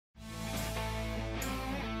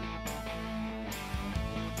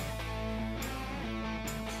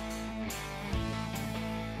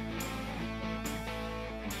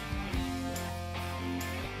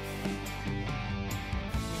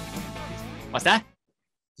What's that?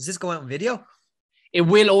 Does this go out on video? It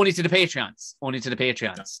will, only to the Patreons. Only to the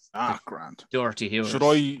Patreons. Grand. Dirty heroes.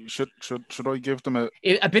 Should I give them a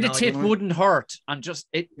bit of tip wouldn't hurt, and just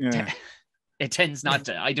it tends not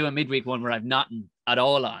Yeah. to. I do a midweek one where I've nothing at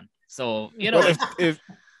all on. So you know, Well,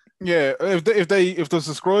 if they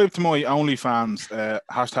subscribe to my OnlyFans,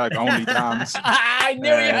 hashtag OnlyDams, I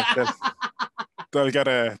knew you.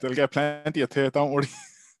 they'll get plenty of tit. Don't worry.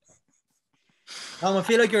 Tom, I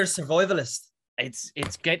feel like you're a survivalist.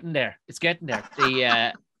 It's getting there. It's getting there.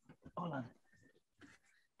 The hold on.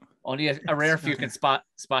 Only a rare few can spot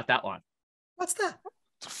that one. What's that?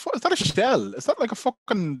 Is that a shell? Is that like a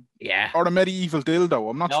fucking or a medieval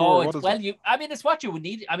dildo? I'm not sure. What is it? It's what you would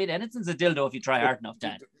need. I mean, anything's a dildo if you try hard enough,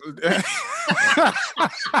 Dan.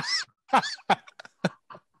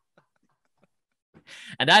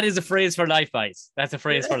 And that is a phrase for life, guys. That's a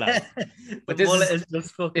phrase for life. But this is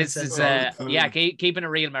just fucking keeping it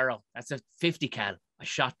real, Merrill. That's a 50 cal. I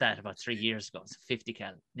shot that about 3 years ago. It's a 50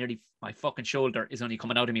 cal. Nearly my fucking shoulder is only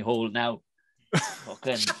coming out of my hole now.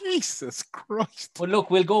 Fucking Jesus Christ. But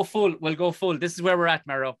look, we'll go full. This is where we're at,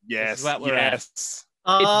 Merrill. Yes. This is what we're at.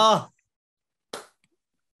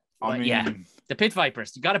 The Pit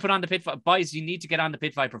Vipers. You got to put on the Pit Vipers. Boys, you need to get on the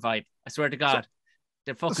Pit Viper vibe. I swear to God.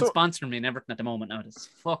 They're fucking sponsoring me and everything at the moment now. It's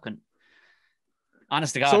fucking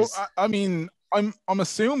honest to God. So I mean, I'm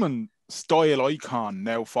assuming Style Icon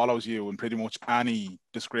now follows you in pretty much any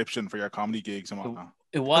description for your comedy gigs and whatnot.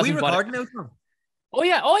 It wasn't. Are we recording now, Tom? Oh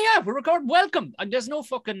yeah, we're recording. Welcome. And there's no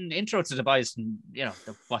fucking intro to the boys. And you know,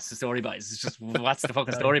 what's the story, boys? It's just what's the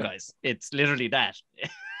fucking story, boys? It's literally that.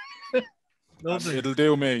 It'll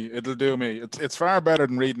do me. It's far better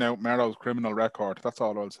than reading out Merrill's criminal record. That's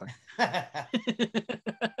all I'll say.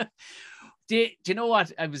 Do you know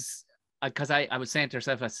what I was? Because I was saying to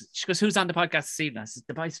herself, she goes, "Who's on the podcast this evening?" I said,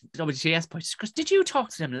 "The boys, WTS Pod." She goes, "Did you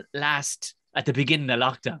talk to them at the beginning of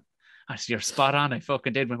lockdown?" I said, "You're spot on. I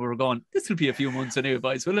fucking did when we were going. This will be a few months anyway,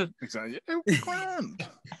 boys, will it?" Exactly. It was grand.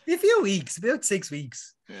 A few weeks, about 6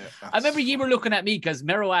 weeks. Yeah, I remember you were looking at me because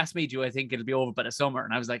Mero asked me, "Do I think it'll be over by the summer?"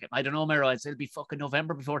 And I was like, "I don't know, Mero. I'd say it'll be fucking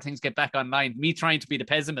November before things get back online." Me trying to be the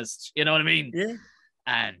pessimist, you know what I mean? Yeah.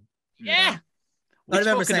 And I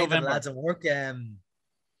remember saying to the lads at work. I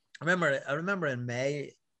remember in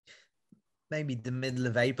May, maybe the middle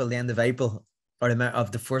of April, the end of April, or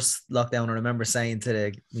of the first lockdown. I remember saying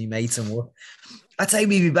to my mates in work, "I'd say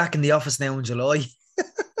we'd be back in the office now in July."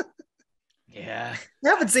 Yeah, I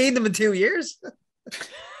haven't seen them in 2 years.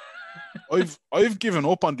 I've given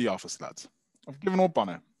up on the office, lads. I've given up on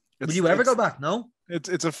it. Would you ever go back? No.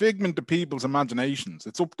 It's a figment of people's imaginations.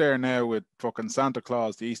 It's up there now with fucking Santa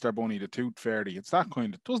Claus, the Easter Bunny, the Tooth Fairy. It's that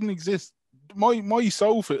kind. It doesn't exist. My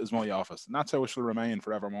sofa is my office, and that's how it shall remain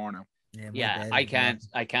forevermore now. Yeah, I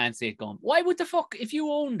can't see it going. Why would the fuck, if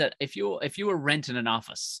you owned it, if you were renting an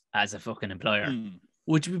office as a fucking employer,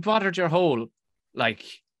 would you be bothered your whole, like,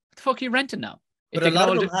 what the fuck are you renting now? But a lot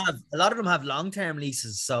of them have long-term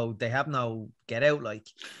leases, so they have no get out. Like,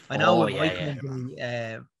 I know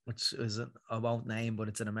company, which is I won't name, but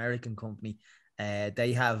it's an American company.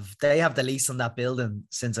 They have the lease on that building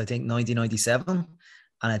since I think 1997,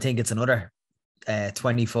 and I think it's another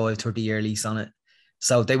 25-30 year lease on it.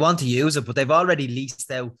 So they want to use it, but they've already leased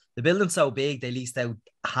out the building's so big they leased out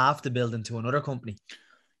half the building to another company,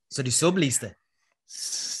 so they subleased it.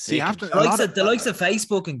 So you have to, the likes of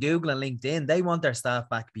Facebook and Google and LinkedIn, they want their staff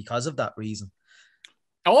back because of that reason.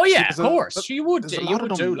 Oh yeah, of course. You would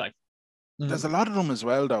do like. There's a lot of them as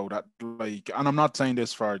well, though, that like, and I'm not saying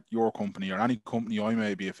this for your company or any company I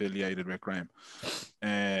may be affiliated with, Graham,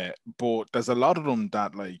 but there's a lot of them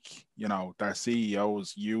that, like, you know, their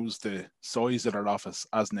CEOs use the size of their office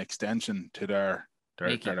as an extension to their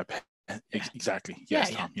exactly. Yes,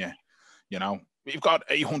 yeah. Tom. Yeah. You know, we've got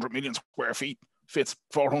 800 million square feet, fits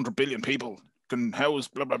 400 billion people, can house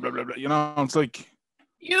blah blah blah blah blah. You know, it's like.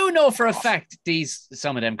 You know for a fact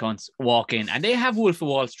some of them cunts walk in and they have Wolf of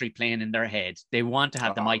Wall Street playing in their head. They want to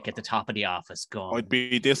have the mic at the top of the office going. I'd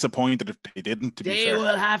be disappointed if they didn't, to be fair. They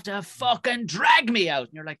will have to fucking drag me out.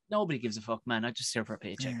 And you're like, nobody gives a fuck, man. I'm just here for a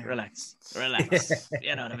paycheck. Yeah. Relax.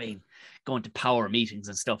 You know what I mean? Going to power meetings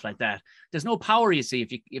and stuff like that. There's no power, you see,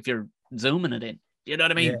 if you're zooming it in. You know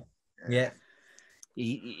what I mean? Yeah.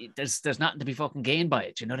 There's nothing to be fucking gained by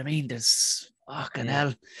it. You know what I mean? There's fucking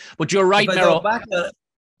hell. But you're right, Mero.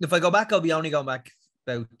 If I go back, I'll be only going back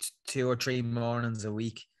about 2 or 3 mornings a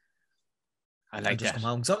week. I like just that. Come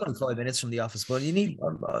home. So I'm only 5 minutes from the office, but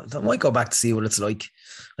I might go back to see what it's like.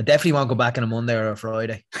 I definitely won't go back on a Monday or a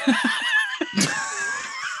Friday.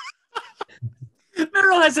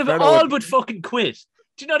 Mero has all but fucking quit.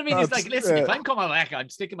 Do you know what I mean? He's like, listen, if I'm coming back, I'm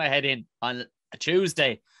sticking my head in on a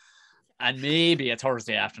Tuesday and maybe a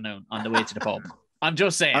Thursday afternoon on the way to the pub. I'm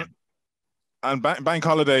just saying. And bank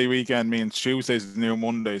holiday weekend means Tuesday's the new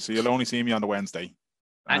Monday, so you'll only see me on the Wednesday.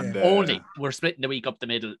 And only we're splitting the week up the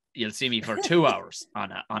middle. You'll see me for 2 hours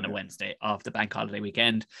on a Wednesday of the bank holiday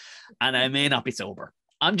weekend, and I may not be sober.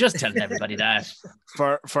 I'm just telling everybody that.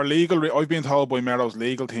 For legal, I've been told by Merrow's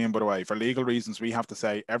legal team, by the way, for legal reasons, we have to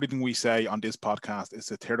say everything we say on this podcast is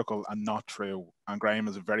satirical and not true. And Graham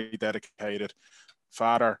is a very dedicated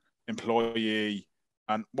father, employee,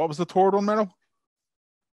 and what was the third one, Merrow?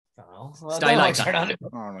 Style icon.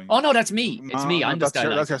 Right. Oh no, that's me. It's me. I'm the style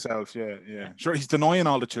icon. That's yourself. Yeah. Sure, he's denying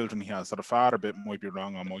all the children he has, so the father bit might be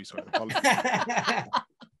wrong on my side.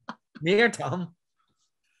 Me or Tom?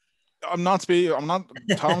 I'm not.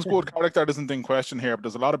 Tom's good character isn't in question here, but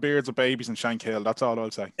there's a lot of beards of babies in Shankill. That's all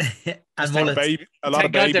I'll say. And mullets. A lot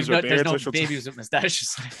of babies with beards. There's no babies with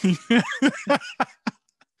moustaches.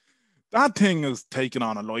 That thing is taking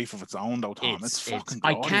on a life of its own, though, Tom. It's fucking.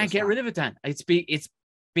 I can't get rid of it, Dan. It's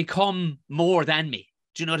become more than me.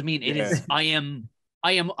 Do you know what I mean? It is. I'm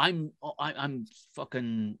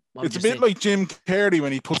fucking. It's a bit like Jim Carrey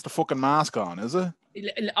when he puts the fucking mask on, is it?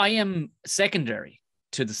 I am secondary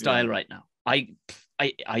to the style right now. I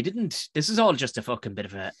didn't. This is all just a fucking bit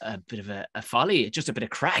of a folly. It's just a bit of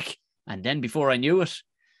crack. And then before I knew it,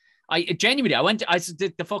 I genuinely I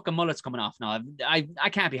did the fucking mullet's coming off now. I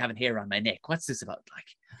can't be having hair on my neck. What's this about? Like,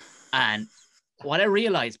 and what I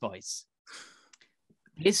realized, boys.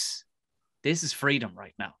 This is freedom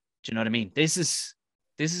right now. Do you know what I mean? This is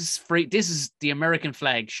free. This is the American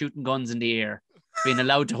flag, shooting guns in the air, being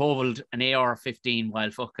allowed to hold an AR-15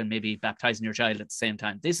 while fucking maybe baptizing your child at the same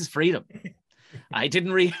time. This is freedom. I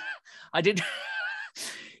didn't.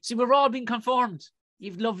 See, we're all being conformed.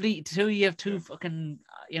 You've lovely too. You have two fucking,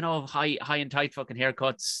 high and tight fucking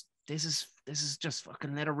haircuts. This is just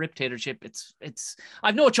fucking let her rip-tatorship. It's.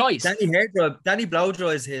 I've no choice. Danny blow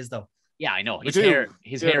dries his though. Yeah, I know. His hair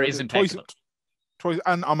is impeccable.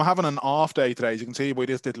 And I'm having an off day today. As you can see by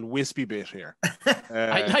this little wispy bit here.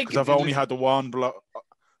 Because I've only had the one blow.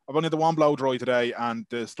 I've only had the one blow dry today, and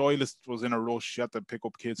the stylist was in a rush. She had to pick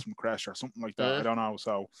up kids from creche or something like that. I don't know.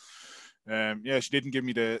 So, she didn't give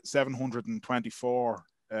me the 724.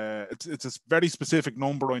 It's a very specific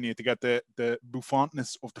number I need to get the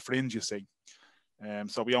bouffanteness of the fringe, you see.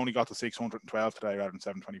 So we only got the 612 today rather than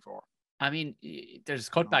 724. I mean,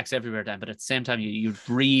 there's cutbacks everywhere, Dan, but at the same time, you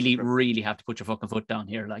really, really have to put your fucking foot down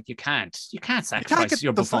here. Like, you can't sacrifice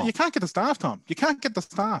your buffon. You can't get the staff, Tom. You can't get the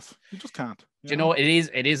staff. You just can't. You know, it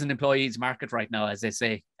is an employee's market right now, as they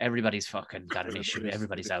say. Everybody's fucking got an issue.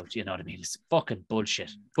 Everybody's out. You know what I mean? It's fucking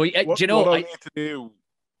bullshit. But what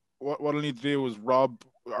I need to do is rob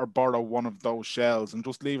or borrow one of those shells and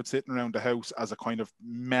just leave it sitting around the house as a kind of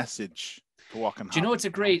message. Do you know it's a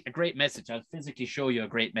great message? I'll physically show you a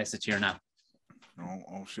great message here now.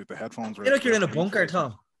 Oh shit! The headphones are. You look like you're in a bunker,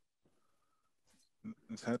 Tom.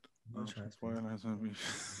 His head.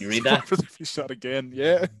 You read that? He shot again.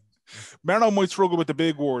 Yeah. Merno might struggle with the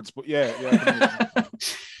big words, but yeah.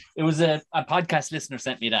 It was a podcast listener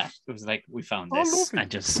sent me that. It was like, we found this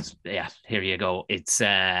and just here you go. It's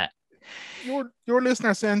your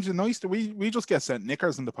listener sends you nice. We just get sent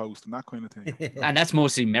knickers in the post and that kind of thing. And that's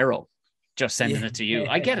mostly Merrill. Just sending it to you.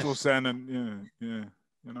 I get it. Just sending, yeah.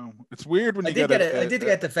 You know, it's weird when I did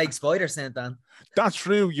get the fake spider sent, Dan. That's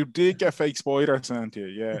true. You did get fake spider sent to you.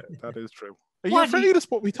 Yeah, that is true. Are you afraid of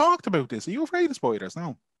spiders? We talked about this. Are you afraid of spiders?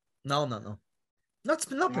 No. No. Not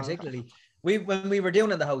particularly. When we were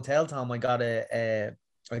doing it in the hotel, Tom, I got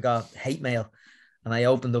hate mail, and I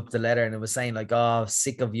opened up the letter and it was saying like, "Oh,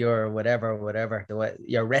 sick of your whatever,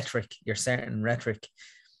 your rhetoric, your certain rhetoric."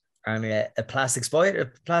 And a plastic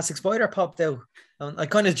spider popped out. And I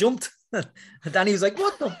kind of jumped. And Danny was like,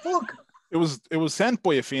 "What the fuck?" It was sent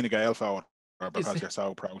by a Fine Gael photo because you're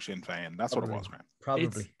so pro Sinn Féin. That's what it was, man.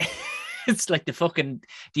 Probably. It's like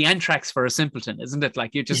the anthrax for a simpleton, isn't it?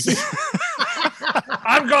 Like you just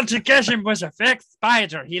I'm going to get him with a fake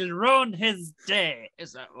spider. He'll ruin his day.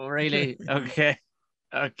 Is that really? Okay.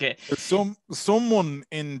 Someone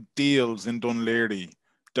in Deals in Dunleary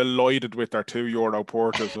delighted with their €2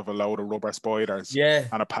 purchase of a load of rubber spiders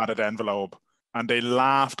and a padded envelope, and they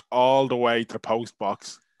laughed all the way to the post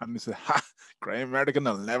box, and they said, "Ha, Graham Merrigan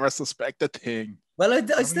will never suspect a thing." Well,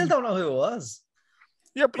 I still don't know who it was.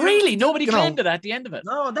 Yeah, really? Nobody claimed it at the end of it?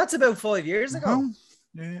 No, that's about 5 years ago.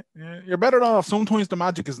 Yeah. You're better off. Sometimes the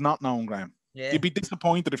magic is not known, Graham. Yeah. You'd be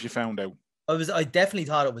disappointed if you found out. I definitely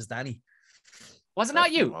thought it was Danny. Was it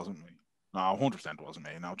not you? It wasn't me. No, 100% wasn't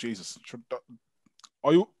me. No, Jesus.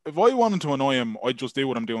 If I wanted to annoy him, I'd just do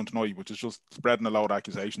what I'm doing tonight, which is just spreading a load of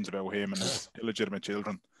accusations about him and his illegitimate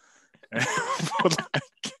children.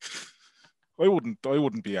 I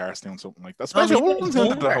wouldn't be arsed doing something like that. Especially I wouldn't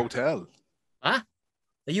into the hotel. Huh?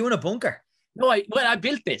 Are you in a bunker? No, I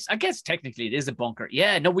built this. I guess technically it is a bunker.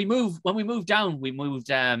 Yeah, no, when we moved down,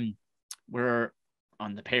 we're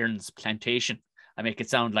on the parents' plantation. I make it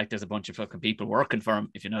sound like there's a bunch of fucking people working for them.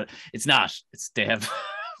 If you know, it's not. They have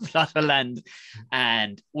a lot of land,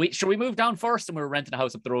 and we moved down first, and we were renting a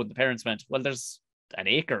house up the road. And the parents went, well, there's an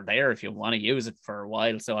acre there if you want to use it for a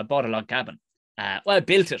while. So I bought a log cabin. I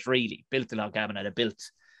built the log cabin, and I built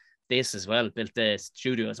this as well. Built the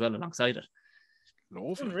studio as well alongside it.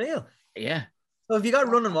 Lovely. Unreal. Yeah. So have you got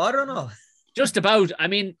running water and all? Just about. I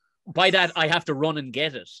mean, by that I have to run and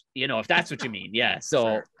get it. You know, if that's what you mean. Yeah.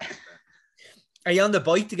 So. Are you on the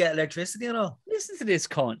bike to get electricity and all? Listen to this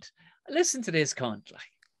cunt. Like,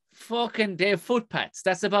 fucking, they have footpaths.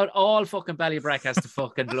 That's about all fucking Ballybrack has to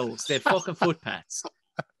fucking blows. They have fucking footpaths.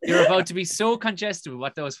 You're about to be so congested with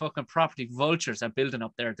what those fucking property vultures are building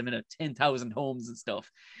up there at the minute. 10,000 homes and stuff.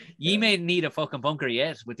 You may need a fucking bunker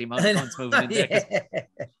yet with the amount of cunts moving in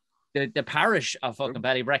there. The parish of fucking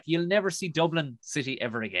Ballybrack, you'll never see Dublin City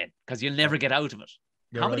ever again because you'll never get out of it.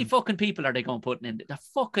 How many fucking people are they going putting in? The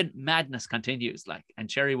fucking madness continues, like, and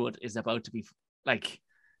Cherrywood is about to be like,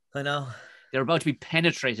 I know they're about to be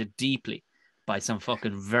penetrated deeply by some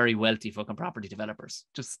fucking very wealthy fucking property developers.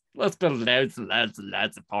 Just let's build loads and loads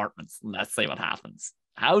of apartments and let's see what happens.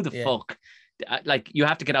 How the fuck? Like, you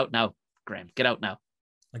have to get out now, Graham. Get out now.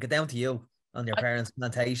 I'll get down to you on your parents'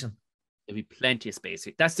 plantation. There'll be plenty of space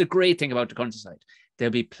here. That's the great thing about the countryside.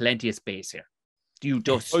 There'll be plenty of space here. You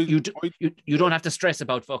don't have to stress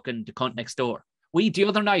about fucking the cunt next door. The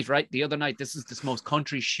other night, this is the most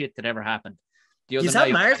country shit that ever happened. You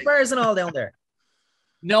have Mars bars and all down there?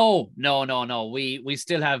 No. We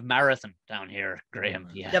still have Marathon down here, Graham.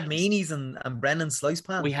 Yeah. You have meanies and Brennan slice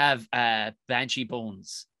pan. We have Banshee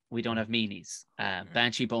Bones. We don't have meanies.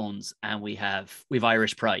 Banshee Bones, and we've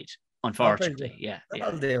Irish Pride, unfortunately. Yeah.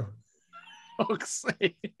 That'll do. Fuck's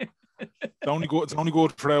sake. It's only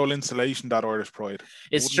good for our insulation, that Irish Pride.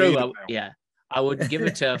 It's true. I would give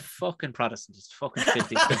it to a fucking Protestant. It's fucking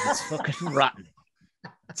filthy. It's fucking rotten.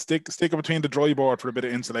 Stick it between the dry board for a bit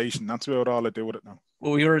of insulation. That's about all I do with it now.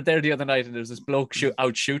 Well, we were there the other night, and there was this bloke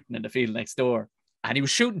out shooting in the field next door, and he was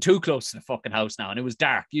shooting too close to the fucking house now, and it was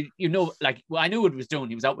dark. You know, like, well, I knew what he was doing.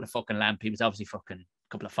 He was out with a fucking lamp. He was obviously fucking a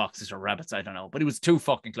couple of foxes or rabbits, I don't know, but he was too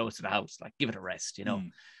fucking close to the house. Like, give it a rest, you know.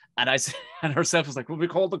 And herself was like, well, we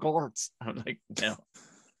call the guards. I'm like, no.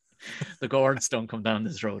 The guards don't come down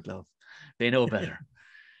this road, love. They know better.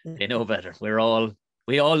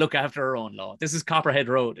 We all look after our own law. This is Copperhead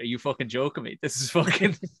Road. Are you fucking joking me?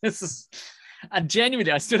 And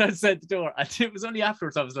genuinely, I stood outside the door, and it was only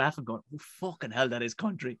afterwards I was laughing, going, oh, fucking hell, that is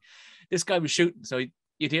country. This guy was shooting, so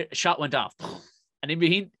you'd hear a shot went off. And in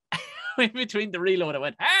between the reload, I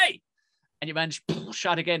went, hey! And your man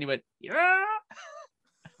shot again. He went, yeah!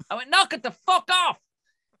 I went, knock it the fuck off.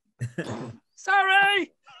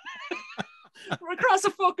 Sorry. We're across a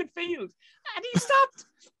fucking field. And he stopped.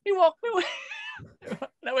 He walked away. And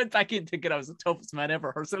I went back in thinking I was the toughest man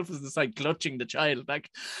ever. Herself was the side clutching the child, like,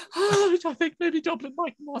 oh, I think maybe Dublin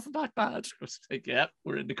wasn't that bad. I was like, yeah,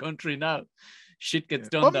 we're in the country now. Shit gets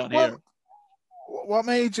done down here. What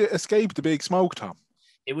made you escape the big smoke, Tom?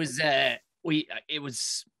 It was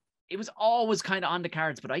always kind of on the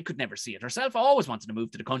cards, but I could never see it. Herself always wanted to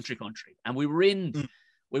move to the country. And we were in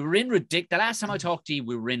ridiculous. The last time I talked to you,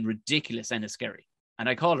 we were in ridiculous Enniskerry. And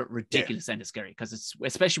I call it ridiculous Enniskerry because it's,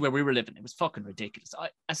 especially where we were living, it was fucking ridiculous.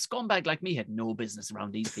 A scumbag like me had no business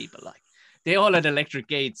around these people. Like, they all had electric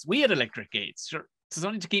gates. We had electric gates. Sure, it was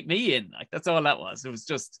only to keep me in. Like, that's all that was. It was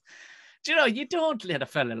just, you know, you don't let a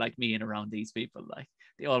fella like me in around these people. Like,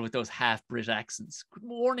 they all with those half Brit accents. Good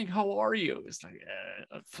morning, how are you? It's like,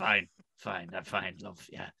 fine, I'm fine, love,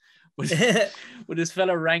 yeah. But this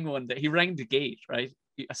fella rang one day. He rang the gate, right?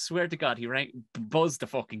 I swear to God, he buzzed the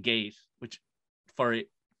fucking gate, which for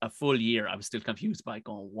a full year I was still confused by,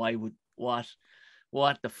 going,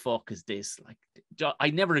 what the fuck is this? Like, I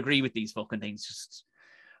never agree with these fucking things.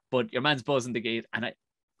 But your man's buzzing the gate, and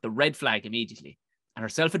the red flag immediately. And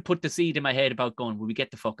herself had put the seed in my head about going, will we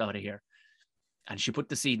get the fuck out of here? And she put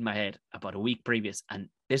the seed in my head about a week previous, and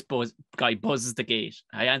this guy buzzes the gate.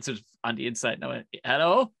 I answered on the inside, and I went,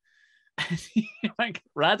 hello? And he, like,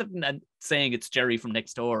 rather than saying it's Jerry from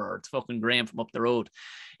next door or it's fucking Graham from up the road,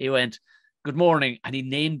 he went, good morning. And he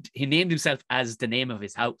named himself as the name of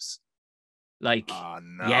his house. Like, oh,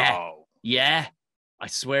 no. Yeah. I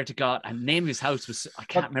swear to God. And the name of his house was, I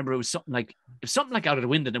can't remember. It was something like Out of the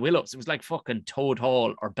Wind in the Willows. It was like fucking Toad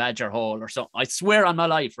Hall or Badger Hall or something. I swear on my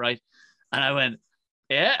life, right? And I went,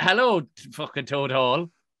 yeah, hello, fucking Toad Hall.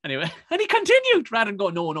 Anyway, and he continued rather than go,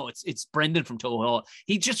 no, it's Brendan from Toho Hall.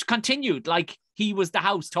 He just continued like he was the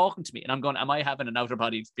house talking to me. And I'm going, am I having an outer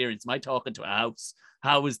body experience? Am I talking to a house?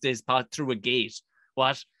 How is this through a gate?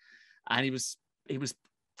 What? And he was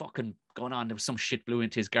fucking going on. There was some shit blew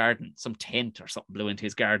into his garden, some tent or something blew into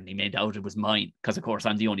his garden. He made out it was mine because, of course,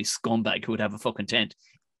 I'm the only scumbag who would have a fucking tent.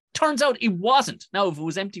 Turns out it wasn't. Now, if it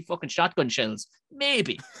was empty fucking shotgun shells,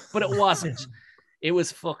 maybe, but it wasn't. It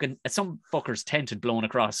was fucking some fucker's tent had blown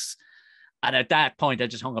across. And at that point, I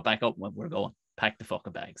just hung it back up when we're going, pack the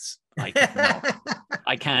fucking bags.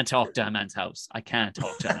 I can't talk to a man's house. I can't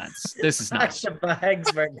talk to a man's. This is not. Pack the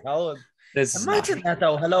bags, we're going. Imagine that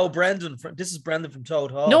though. Hello, Brendan. This is Brendan from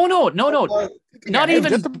Toad Hall. No. Not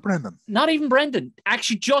even Brendan. Not even Brendan.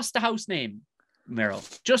 Actually, just the house name, Merrill.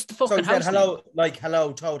 Just the fucking house hello, name. like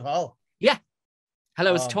hello, Toad Hall. Yeah.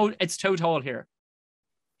 Hello, it's Toad Hall here.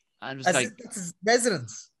 And it was like that's his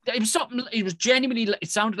residence. It was something. It was genuinely.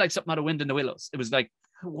 It sounded like something out of Wind in the Willows. It was like,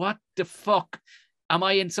 what the fuck? Am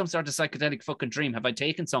I in some sort of psychedelic fucking dream? Have I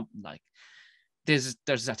taken something? Like there's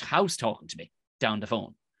that house talking to me down the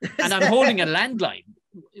phone. And I'm holding a landline,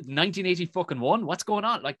 1981. What's going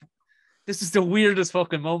on? Like, this is the weirdest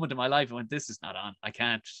fucking moment in my life. I went, this is not on. I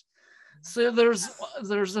can't. So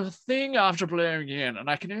there's a thing after playing in, and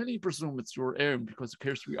I can only presume it's your aim because, of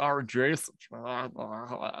course, we are adjacent. And I'm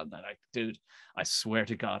like, dude, I swear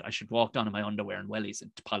to God, I should walk down in my underwear and wellies and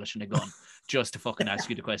polishing a gun just to fucking ask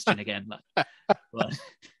you the question again. But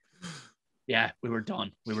yeah, we were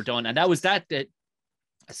done. And that was that.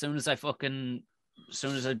 As soon as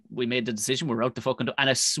we made the decision, we were out the fucking door. And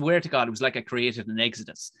I swear to God, it was like I created an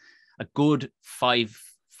exodus. A good five,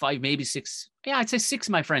 maybe six. Yeah, I'd say 6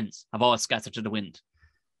 of my friends have all scattered to the wind.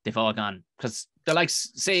 They've all gone. Because the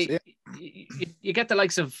likes, say, you get the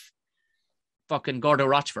likes of fucking Gordo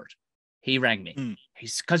Rochford. He rang me.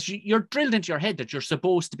 Because you're drilled into your head that you're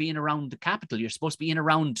supposed to be in around the capital. You're supposed to be in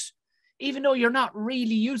around, even though you're not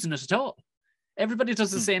really using it at all. Everybody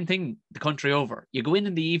does the same thing the country over. You go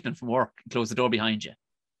in the evening from work and close the door behind you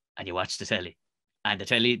and you watch the telly. And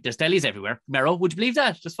there's tellies everywhere. Merrow, would you believe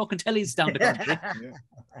that? There's fucking tellies down the country.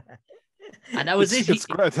 And that was it.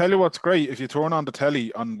 I tell you what's great. If you turn on the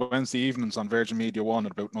telly on Wednesday evenings on Virgin Media 1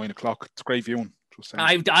 at about 9 o'clock, it's great viewing.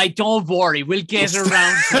 I don't worry. We'll get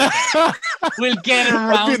around to it. We'll get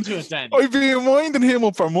around to it then. I've been winding him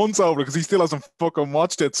up for months over because he still hasn't fucking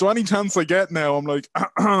watched it. So any chance I get now, I'm like,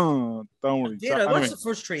 don't worry. I watched the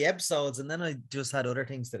first 3 episodes and then I just had other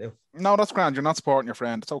things to do. No, that's grand. You're not supporting your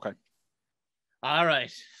friend. It's okay. All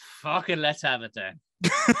right. Fucking let's have it then.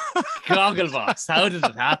 Gogglebox. How did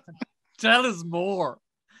it happen? Tell us more.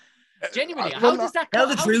 Genuinely, how does that tell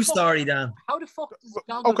the true story, Dan? How the fuck does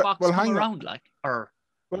Gogglebox come around? Like, or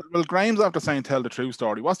well, Graham's after saying tell the true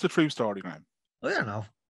story. What's the true story, Graham? I don't know.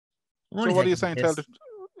 So what are you saying? Tell the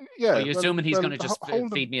yeah. You're assuming he's going to just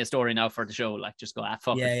feed me a story now for the show, like just go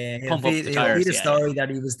fuck it. Pump up the tires. He'll feed a story that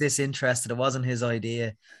he was disinterested. It wasn't his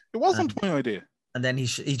idea. It wasn't my idea. And then he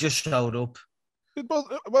just showed up.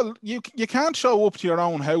 Well, you can't show up to your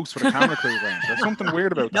own house with a camera crew around. There's something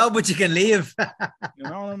weird about that. No, but you can leave. You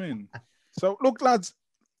know what I mean? So, look, lads,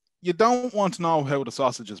 you don't want to know how the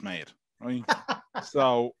sausage is made, right?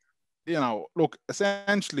 So, look,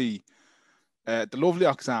 essentially, the lovely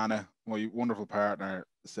Oksana, my wonderful partner,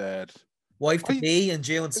 said... Wife to be in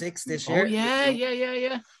June 6th this year. Oh,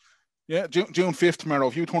 yeah. Yeah, June 5th tomorrow.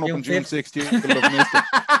 If you turn up on June 6th, you'll have missed it.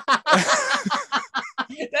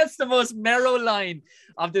 That's the most Merrow line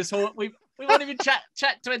of this whole. We won't even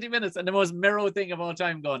chat 20 minutes, and the most Merrow thing of all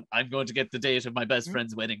time. I'm going to get the date of my best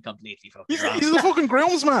friend's wedding completely fucking wrong. He's a fucking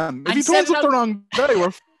groomsman. If he turns up the wrong day,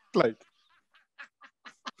 we're like.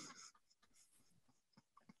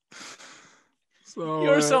 So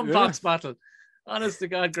you're some pox bottle. Honest to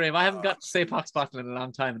God, Graham, I haven't got to say pox bottle in a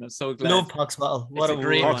long time, and I'm so glad. Love pox bottle. What a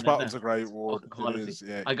great one. Pox bottle's a great word. It is,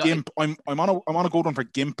 yeah. Gimp. I'm on a good one for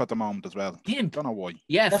gimp at the moment as well. Gimp. Don't know why.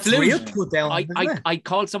 Yeah, that's flute. Put down, I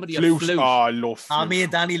called somebody flute. a flute. Oh, I love flute. Me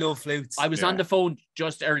and Danny love flutes. I was on the phone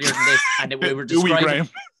just earlier than this, and we were describing.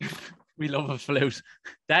 We love a flute.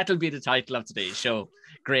 That'll be the title of today's show.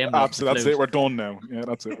 Graham. Absolutely. That's it. We're done now. Yeah,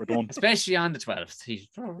 that's it. We're done. Especially on the 12th.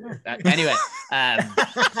 Anyway.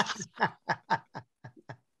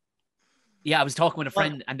 Yeah, I was talking with a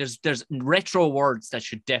friend, and there's retro words that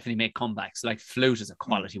should definitely make comebacks. Like flute is a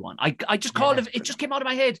quality one. I just called it. It just came out of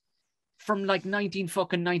my head from like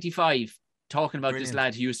 1995. Talking about this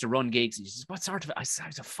lad who used to run gigs. He says, "What sort of?" I said,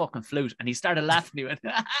 "It's a fucking flute," and he started laughing. He went,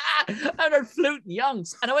 "I've heard flute and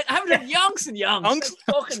yonks," and I went, "I haven't heard yonks and yonks. That's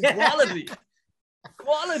fucking quality,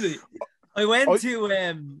 quality." I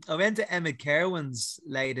went to Emma Kerwin's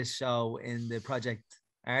latest show in the Project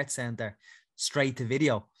Art Centre, straight to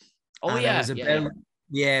video. Oh, and yeah. It was about,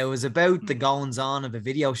 it was about the goings on of a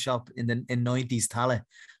video shop in 90s Tala.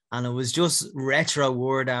 And it was just retro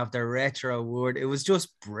word after retro word. It was just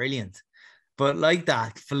brilliant. But like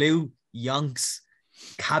that, flu, yonks,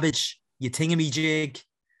 cabbage, you thingamajig,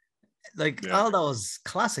 like all those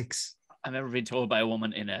classics. I remember being told by a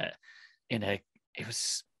woman it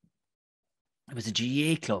was a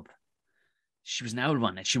GA club. She was an old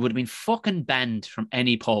one, and she would have been fucking banned from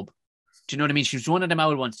any pub. Do you know what I mean? She was one of them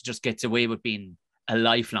old ones that just gets away with being a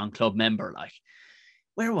lifelong club member. Like,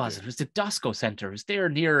 where was it? It was the Dosco Centre. It was there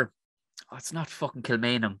near, it's not fucking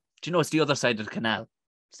Kilmainham. Do you know it's the other side of the canal?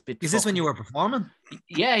 Is this when you were performing?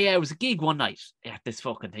 Yeah. It was a gig one night at this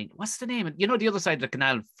fucking thing. What's the name? You know the other side of the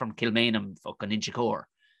canal from Kilmainham, fucking Inchicore.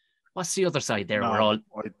 What's the other side there? No, we're all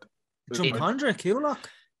Drumcondra, Coolock.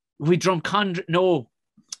 We Drumcondra. No,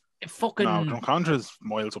 fucking Drumcondra's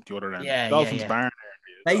miles up the other end. Yeah, Dolphins Barn.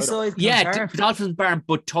 Bayside. Yeah, Dolphins Barn,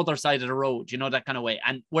 but the other side of the road. You know, that kind of way.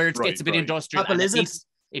 And where it gets a bit industrial, and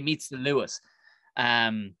it meets the Lewis.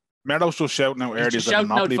 Merrill's just shouting out earlier the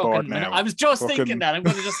Monopoly board now. I was just thinking that. I'm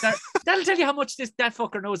going to just start. That'll tell you how much that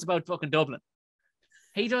fucker knows about fucking Dublin.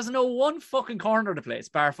 He doesn't know one fucking corner of the place,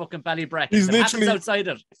 bar fucking Ballybrack. He's literally outside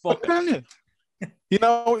it. Fucking. You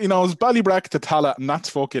know, it's Ballybrack to Tala, and that's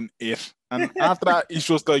fucking it. And after that, he's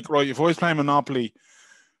just like, right, if I was playing Monopoly,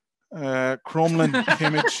 Crumlin,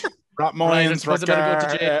 Kimmage, Rathmines, right, go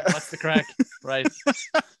to jail. What's the crack? Right.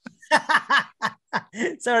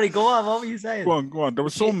 Sorry, go on. What were you saying? Go on. There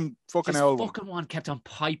was some fucking old fucking one kept on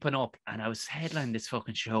piping up, and I was headlining this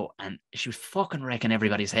fucking show, and she was fucking wrecking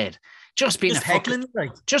everybody's head. Just heckling,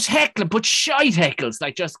 just heckling, but shite heckles,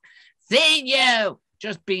 like just seeing you,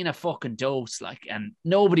 just being a fucking dose, like, and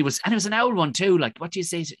nobody was, and it was an old one too. Like, what do you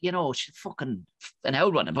say? You know, she's fucking an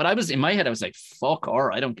old one. But I was in my head, I was like, fuck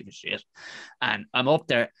her, I don't give a shit. And I'm up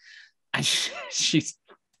there, and she's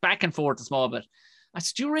back and forth a small bit. I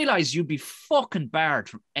said, do you realize you'd be fucking barred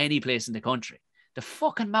from any place in the country? The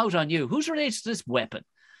fucking mouth on you. Who's related to this weapon?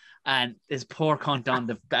 And this poor cunt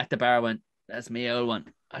at the bar went, that's me, old one.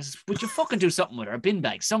 I said, would you fucking do something with her? A bin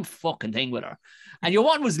bag, some fucking thing with her. And your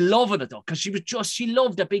one was loving it though, because she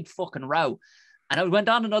loved a big fucking row. And I went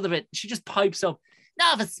on another bit. She just pipes up,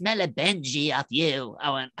 no, the smell of Benji off you.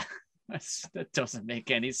 I went, that doesn't make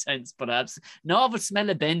any sense, but no, the smell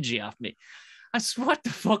of Benji off me. I said, what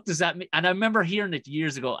the fuck does that mean? And I remember hearing it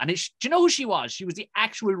years ago. And do you know who she was? She was the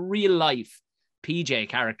actual real life PJ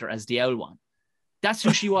character as the owl one. That's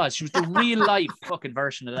who she was. She was the real life fucking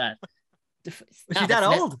version of that. Was she that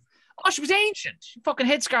old? Oh, she was ancient. She fucking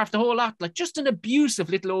headscarfed the whole lot. Like, just an abusive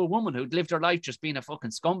little old woman who'd lived her life just being a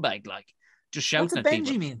fucking scumbag. Like, just shouting at people. What's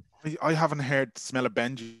a Benji mean? I haven't heard the smell of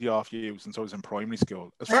Benji off you since I was in primary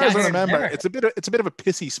school. As far as I remember, it's a bit of a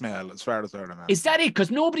pissy smell. As far as I remember, is that it?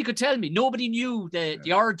 Because nobody could tell me. Nobody knew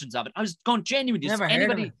the origins of it. I was going genuinely.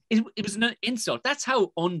 Anybody? It was an insult. That's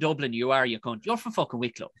how un-Dublin you are, you cunt. You're from fucking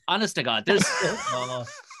Wicklow. Honest to God, there's.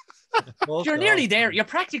 You're nearly there. You're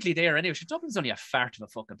practically there anyway. Dublin's only a fart of a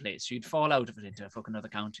fucking place. You'd fall out of it into a fucking other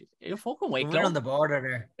county. You're fucking Wicklow. We're on the border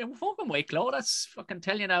there. You're fucking Wicklow. That's fucking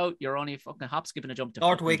tell you now. You're only fucking hop, skipping a jump to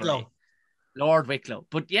Lord Wicklow. Lord Wicklow.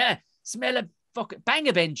 But yeah, smell of fucking Bang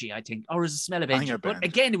a Benji, I think, or is it smell of Benji? But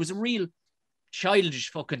again, it was a real childish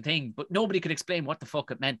fucking thing. But nobody could explain what the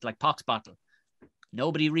fuck it meant. Like pox bottle.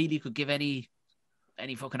 Nobody really could give any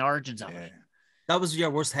fucking origins of it. That was your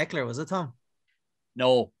worst heckler, was it, Tom?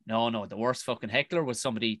 No. The worst fucking heckler was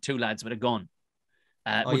two lads with a gun.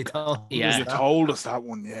 You told us that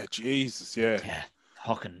one. Yeah, Jesus, yeah. Yeah,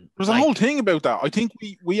 fucking. There's a whole thing about that. I think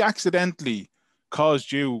we accidentally caused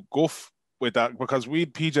you guff with that because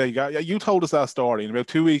we'd PJ. You told us that story, and about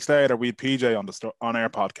 2 weeks later, we'd PJ on our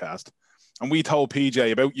podcast, and we told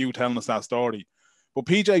PJ about you telling us that story. But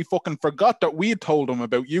PJ fucking forgot that we had told him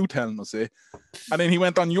about you telling us it. And then he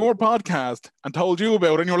went on your podcast and told you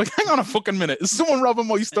about it. And you're like, hang on a fucking minute. Is someone robbing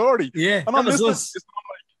my story? Yeah. And I'm listening.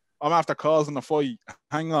 I'm after causing a fight.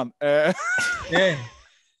 Hang on. Yeah.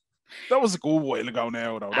 That was a good while ago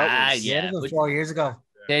now, though. That was 4 years ago.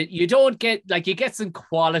 You don't get, like, you get some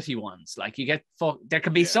quality ones. Like, you get, there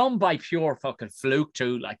can be some by pure fucking fluke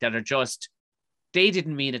too, like, that are just, they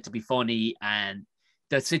didn't mean it to be funny and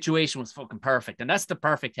the situation was fucking perfect. And that's the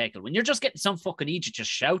perfect heckle. When you're just getting some fucking idiot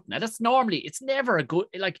just shouting, and that's normally, it's never a good,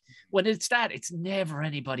 like, when it's that, it's never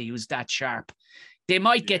anybody who's that sharp. They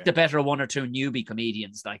might get the better one or two newbie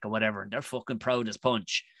comedians, like, or whatever, and they're fucking proud as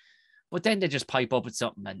punch. But then they just pipe up with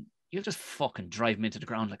something and you'll just fucking drive them into the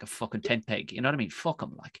ground like a fucking tent peg. You know what I mean? Fuck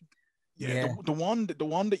them, like. Yeah. The one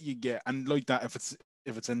that you get, and like that, if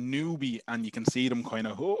it's a newbie and you can see them kind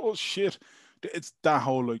of, oh shit, it's that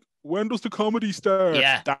whole like, when does the comedy start?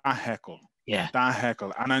 Yeah. That heckle. Yeah. That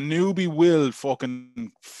heckle. And a newbie will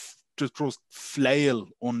fucking just flail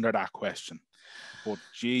under that question. But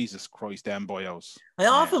Jesus Christ, them boyos. I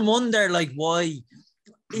often wonder, like, why,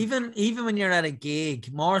 even when you're at a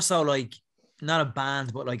gig, more so like not a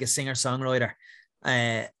band, but like a singer-songwriter,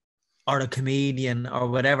 or a comedian or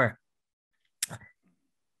whatever.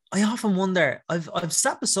 I often wonder, I've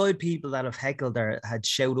sat beside people that have heckled or had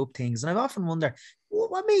shout up things, and I've often wondered,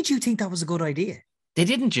 what made you think that was a good idea? They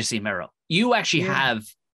didn't, you see, Merrill. You actually have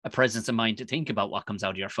a presence of mind to think about what comes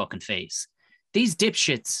out of your fucking face. These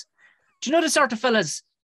dipshits. Do you know the sort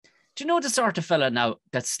of fella now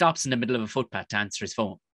that stops in the middle of a footpath to answer his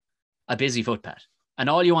phone? A busy footpath. And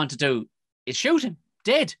all you want to do is shoot him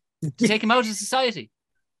dead to take him out of society.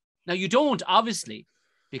 Now, you don't, obviously,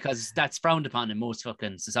 because that's frowned upon in most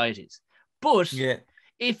fucking societies. But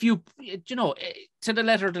if you know, to the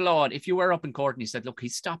letter of the law, if you were up in court and you said, look, he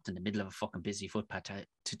stopped in the middle of a fucking busy footpath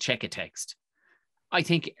to check a text, I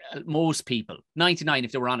think most people, 99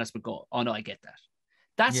 if they were honest, would go, oh no, I get that.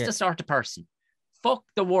 That's the sort of person. Fuck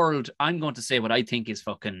the world. I'm going to say what I think is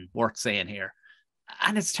fucking worth saying here.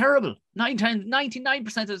 And it's terrible.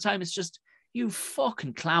 99% of the time, it's just, you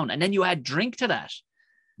fucking clown. And then you add drink to that.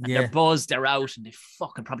 And they're buzzed, they're out, and they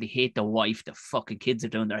fucking probably hate the wife. The fucking kids are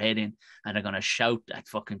doing their head in, and they're going to shout at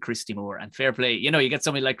fucking Christy Moore. And fair play. You know, you get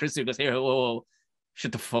somebody like Christy who goes, here, whoa,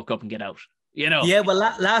 shut the fuck up and get out. You know? Yeah, well,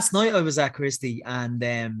 last night I was at Christy, and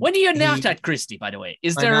when are you not at Christy, by the way?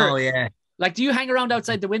 Is there... I know, like, do you hang around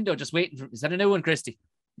outside the window just waiting for... Is that a new one, Christy?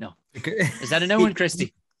 No. Is that a new one,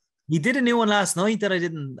 Christy? He did a new one last night that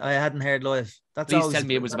I hadn't heard live. Please tell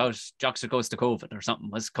me it was about Jocks that goes to COVID or something.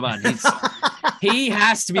 Come on, he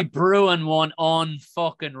has to be brewing one on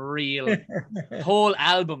fucking real whole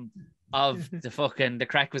album of the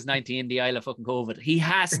crack was 90 in the Isle of fucking COVID. He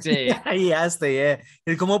has to. He has to, yeah.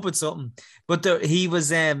 He'll come up with something. But he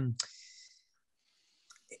was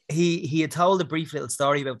he had told a brief little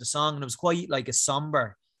story about the song, and it was quite like a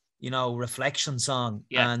somber, reflection song.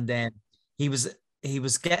 Yeah. And he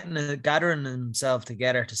was gathering himself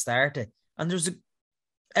together to start it. And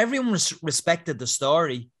everyone respected the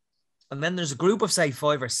story. And then there's a group of, say,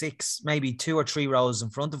 5 or 6, maybe 2 or 3 rows in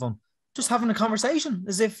front of him, just having a conversation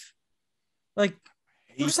as if, like,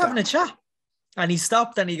 we're just having a chat. And he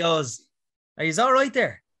stopped and he goes, are you all right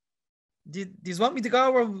there? Do you want me to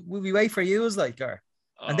go, or will we wait for you?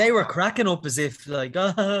 And they were cracking up as if, like,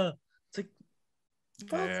 it's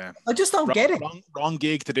like, yeah. I just don't get it. Wrong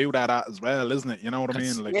gig to do that at as well, isn't it? You know what I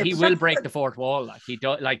mean? Like, he will break the fourth wall. Like, he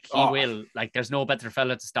will. Like, there's no better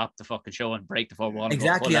fella to stop the fucking show and break the fourth wall.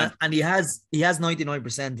 Exactly, and he has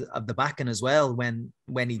 99% of the backing as well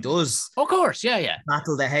when he does. Of course, yeah.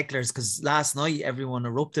 Battle the hecklers, because last night everyone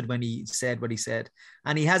erupted when he said what he said,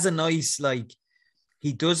 and he has a nice, like,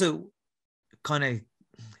 he does it kind of.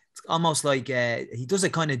 Almost like he does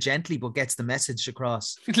it kind of gently, but gets the message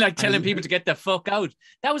across. Like telling people to get the fuck out.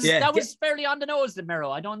 That was fairly on the nose, the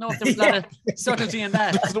Merrow. I don't know if there was a lot of subtlety in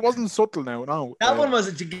that. It wasn't subtle now. No, that one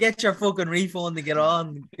was to get your fucking refund to get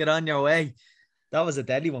on your way. That was a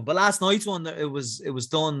deadly one. But last night's one, it was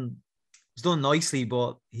done nicely,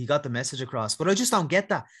 but he got the message across. But I just don't get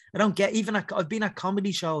that. I don't get, I've been at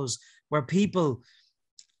comedy shows where people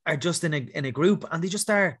are just in a group and they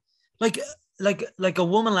just are like a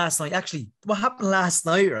woman last night. Actually, what happened last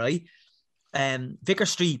night, right? Vicar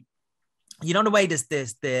Street, you know the way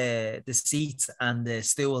the seats and the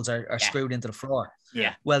stools are screwed into the floor.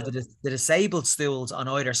 Yeah. Well, the disabled stools on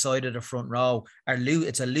either side of the front row are loose.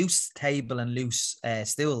 It's a loose table and loose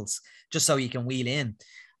stools, just so you can wheel in.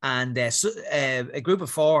 And a group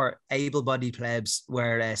of 4 able-bodied plebs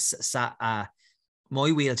were sat at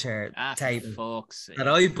my wheelchair table that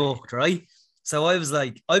I booked, right? So I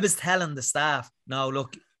was telling the staff, no,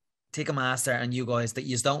 look, Ticketmaster and you guys, that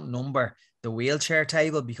you don't number the wheelchair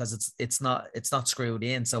table because it's not screwed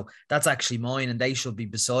in. So that's actually mine, and they should be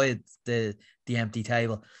beside the empty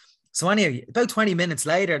table. So anyway, about 20 minutes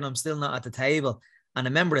later, and I'm still not at the table, and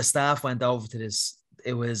a member of staff went over to this.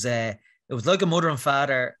 It was like a mother and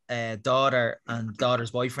father, daughter and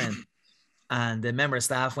daughter's boyfriend, and the member of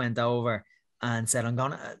staff went over and said,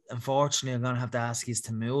 unfortunately, I'm gonna have to ask you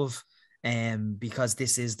to move. Because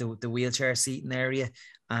this is the wheelchair seating area,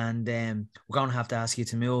 and we're going to have to ask you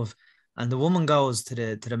to move. And the woman goes to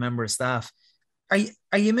the member of staff,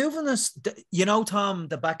 are you moving us? Tom,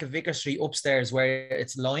 the back of Vicar Street upstairs where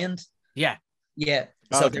it's lined. Yeah.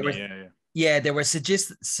 So they were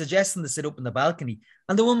suggesting to sit up in the balcony,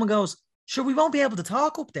 and the woman goes, sure, we won't be able to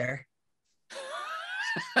talk up there.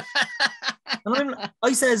 And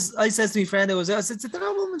I says to my friend, I said, did that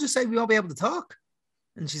woman just say we won't be able to talk?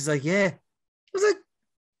 And she's like, yeah. I was like,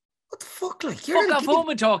 what the fuck? fuck, like fuck off home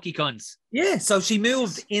and talkie cunts. Yeah, so she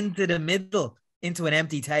moved into the middle, into an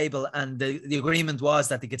empty table, and the agreement was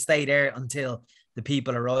that they could stay there until the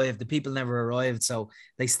people arrived. The people never arrived, so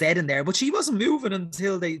they stayed in there. But she wasn't moving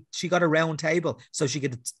until she got a round table, so she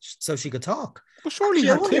could talk. But surely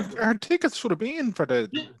her tickets should have been for the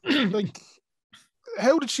like.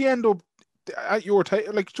 How did she end up at your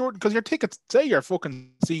table? Like, Jordan, because your tickets say your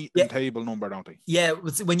fucking seat and table number, don't they? Yeah,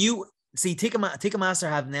 when you see Ticketmaster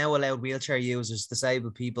have now allowed wheelchair users,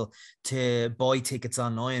 disabled people, to buy tickets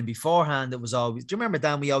online. Beforehand, it was always. Do you remember,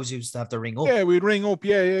 Dan? We always used to have to ring up. Yeah, we'd ring up.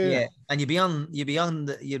 Yeah. And you'd be on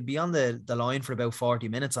the line for about 40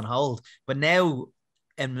 minutes on hold. But now,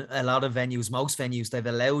 in a lot of venues, most venues, they've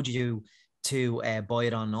allowed you to buy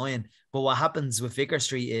it online. But what happens with Vicar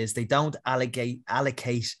Street is they don't allocate.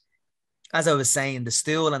 As I was saying, the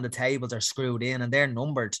stool and the tables are screwed in and they're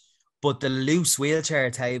numbered, but the loose wheelchair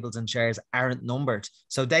tables and chairs aren't numbered.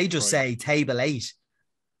 So they just say table 8.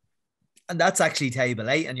 And that's actually table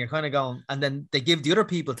 8. And you're kind of going, and then they give the other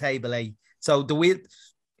people table 8. So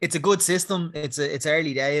it's a good system. It's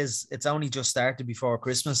early days. It's only just started before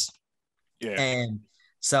Christmas. Yeah.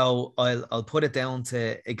 So I'll put it down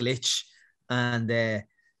to a glitch. And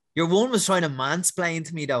your one was trying to mansplain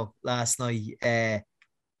to me though last night.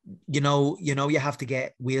 You know, you have to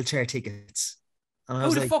get wheelchair tickets. And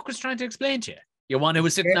Who the fuck was trying to explain to you? Your one who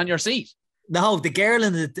was sitting on your seat? No, the girl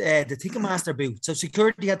in the Ticketmaster booth. So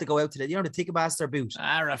security had to go out to the Ticketmaster booth.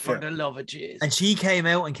 For the love of Jesus. And she came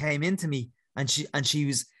out and came into me, and she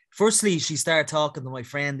was, firstly, she started talking to my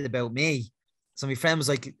friend about me. So my friend was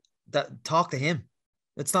like, talk to him.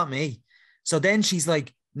 It's not me. So then she's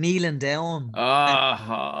like kneeling down.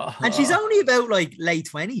 And she's only about like late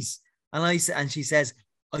 20s. And she says,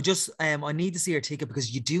 I need to see your ticket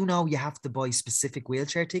because you do know you have to buy specific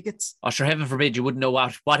wheelchair tickets. Oh, sure, heaven forbid you wouldn't know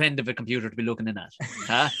what end of a computer to be looking in at.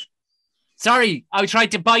 Huh? Sorry, I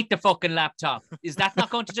tried to bite the fucking laptop. Is that not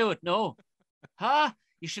going to do it? No. Huh?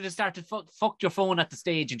 You should have started fuck your phone at the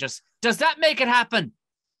stage and just, does that make it happen?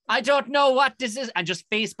 I don't know what this is. And just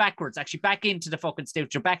face backwards, actually back into the fucking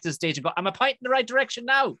stage. You're back to the stage and go, am I pointing the right direction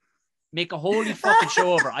now? Make a holy fucking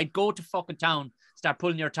show over. I'd go to fucking town, start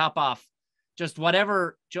pulling your top off. Just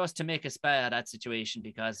whatever, just to make a spy of that situation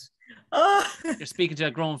because you're speaking to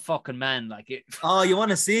a grown fucking man like it. Oh, you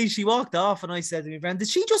want to see? She walked off and I said to my friend, did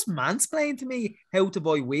she just mansplain to me how to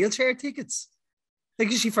buy wheelchair tickets?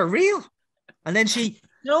 Like, is she for real? And then she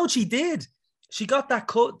did. She got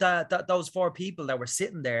that those 4 people that were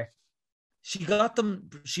sitting there. She got them.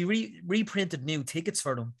 She reprinted new tickets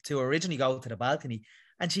for them to originally go to the balcony.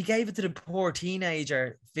 And she gave it to the poor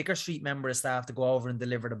teenager Vicar Street member of staff to go over and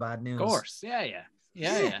deliver the bad news. Of course. Yeah.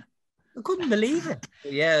 I couldn't believe it.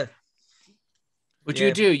 Yeah. But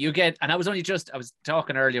you get, and I was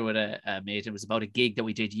talking earlier with a mate. It was about a gig that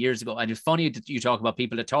we did years ago. And it's funny that you talk about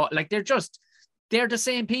people that talk, like they're the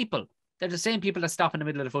same people. They're the same people that stop in the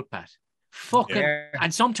middle of the footpath.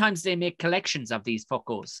 And sometimes they make collections of these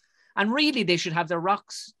fuckos. And really they should have their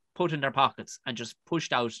rocks put in their pockets and just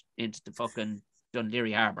pushed out into the fucking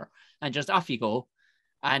Dunleary Harbour and just off you go.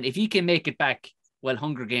 And if you can make it back, well,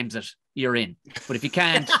 Hunger Games it, you're in. But if you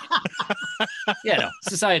can't,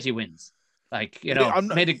 society wins. Like,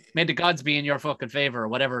 may the gods be in your fucking favor or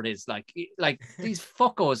whatever it is. Like these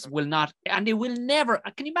fuckos will not, and they will never.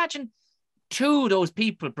 Can you imagine 2 of those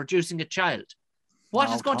people producing a child? What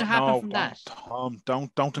is going to happen from that? Tom,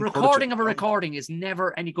 don't recording of a recording is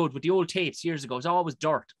never any good. With the old tapes years ago, it's always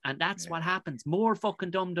dirt, and that's what happens. More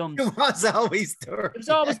fucking dum-dums. It was always dirt. It was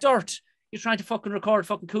always dirt. You're trying to fucking record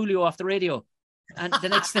fucking Coolio off the radio, and the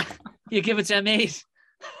next thing you give it to a mate.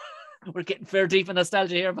 We're getting fair deep in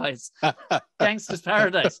nostalgia here, boys. Gangsta's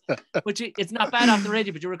Paradise. But it's not bad off the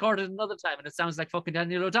radio, but you record it another time, and it sounds like fucking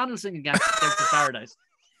Daniel O'Donnell singing Gangsta's Paradise.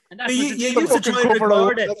 And that's you used to try and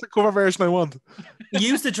record it. That's the cover version I want. You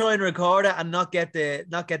used to try and record it and not get the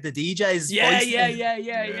DJ's voice.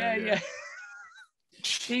 Yeah.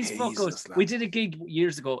 These fuckers. We did a gig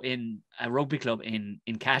years ago in a rugby club in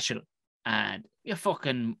Cashel, and you're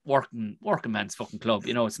fucking working man's fucking club.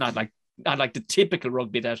 It's not like the typical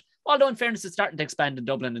rugby that, although in fairness, it's starting to expand in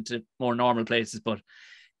Dublin into more normal places, but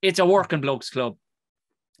it's a working blokes club.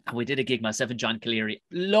 And we did a gig, myself and John Cleary.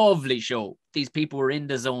 Lovely show. These people were in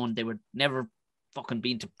the zone. They were never fucking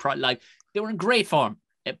been to they were in great form.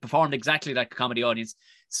 It performed exactly like a comedy audience.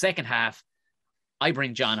 Second half, I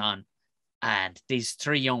bring John on, and these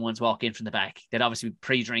 3 young ones walk in from the back. They'd obviously be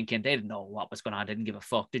pre-drinking. They didn't know what was going on. They didn't give a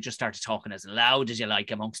fuck. They just started talking as loud as you like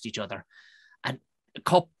amongst each other. And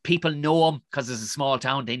Cup people know him because it's a small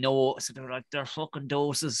town. They know, so they're like, they're fucking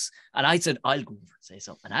doses. And I said, I'll go over and say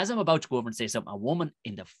something. And as I'm about to go over and say something, a woman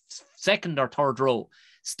in the second or third row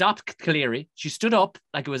stopped Cleary. She stood up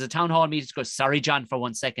like it was a town hall meeting. She goes, sorry, John, for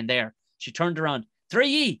 1 second there. She turned around,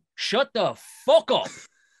 3E, shut the fuck up.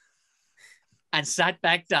 And sat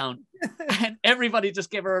back down. And everybody just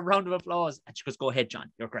gave her a round of applause. And she goes, go ahead, John,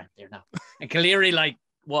 you're grand there now. And Cleary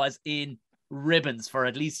was in ribbons for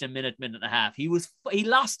at least a minute and a half. He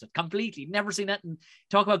lost it completely. Never seen that. And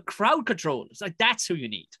talk about crowd control. It's like, that's who you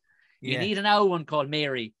need. You need an old one called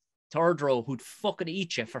Mary, third row, who'd fucking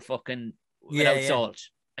eat you for fucking without salt.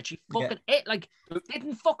 And she fucking ate,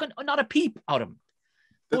 didn't fucking, not a peep out of him.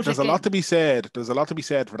 There's a lot to be said. There's a lot to be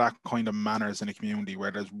said for that kind of manners in a community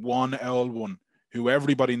where there's one old one who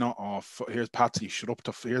everybody know, here's Patsy,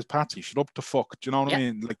 here's Patsy, shut up to fuck. Do you know what I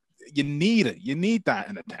mean? Like, you need it. You need that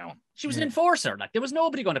in a town. She was an enforcer. Like, there was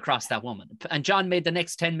nobody going to cross that woman. And John made the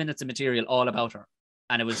next 10 minutes of material all about her.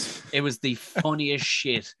 And it was the funniest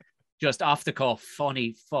shit. Just off the cuff,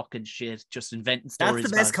 funny fucking shit. Just inventing stories.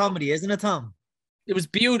 That's the best comedy, isn't it, Tom? It was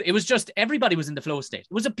beautiful. It was just, everybody was in the flow state.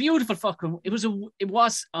 It was a beautiful fucking, it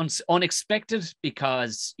was unexpected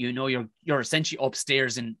because, you're essentially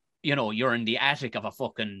upstairs and, you're in the attic of a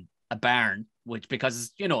barn, which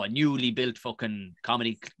because, a newly built fucking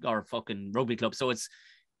comedy or fucking rugby club. So it's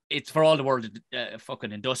for all the world,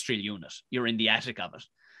 fucking industrial unit. You're in the attic of it.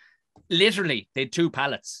 Literally, they had 2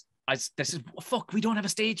 pallets. They said, fuck, we don't have a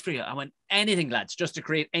stage for you. I went, anything, lads, just to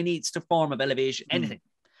create any form of elevation, anything.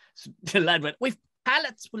 So the lad went, we've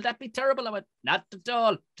pallets, will that be terrible? I went, not at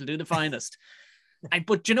all, to do the finest.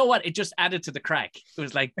 But you know what? It just added to the crack. It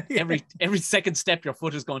was like every second step, your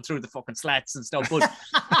foot is going through the fucking slats and stuff. But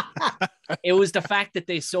it was the fact that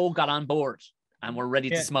they so got on board and were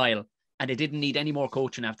ready to smile, and they didn't need any more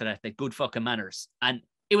coaching after that. They had good fucking manners, and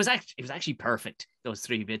it was actually perfect. Those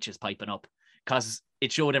 3 bitches piping up because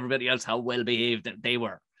it showed everybody else how well behaved they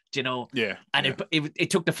were. Yeah. And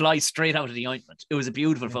it took the fly straight out of the ointment. It was a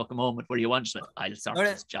beautiful fucking moment where you wanted it. I'll start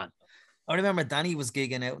this, John. I remember Danny was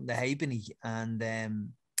gigging out in the Halfpenny,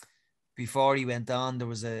 and before he went on, there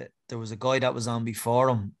was a guy that was on before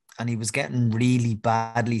him, and he was getting really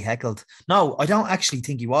badly heckled. No, I don't actually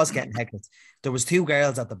think he was getting heckled. There was 2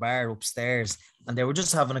 girls at the bar upstairs, and they were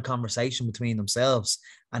just having a conversation between themselves,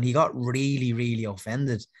 and he got really, really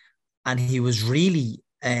offended, and he was really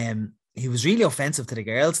offensive to the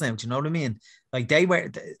girls now. Do you know what I mean? Like, they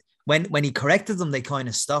were, when he corrected them, they kind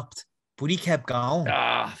of stopped. But he kept going.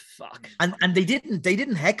 Ah, fuck. And they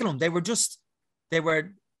didn't heckle him. I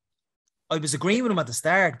was agreeing with him at the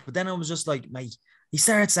start, but then I was just like, mate, he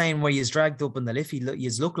started saying where he's dragged up in the lift,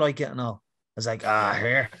 he's look like it and all. I was like,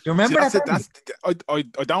 here. Do you remember that? I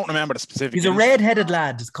don't remember the specific. He's a red-headed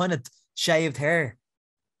lad. It's kind of shaved hair.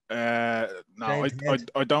 No,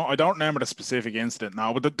 I don't remember the specific incident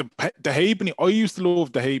now. But the Halfpenny, I used to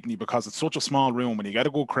love the Halfpenny because it's such a small room and you get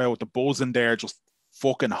a good crowd. The buzz in there just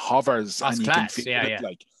fucking hovers. That's and class. You can feel it.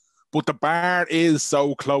 Like, but the bar is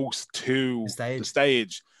so close to the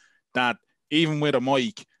stage that even with a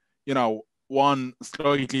mic, one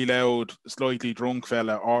slightly loud, slightly drunk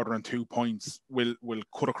fella ordering 2 points will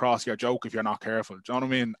cut across your joke if you're not careful. Do you know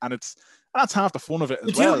what I mean? And that's half the fun of it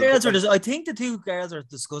as well. I think the 2 girls are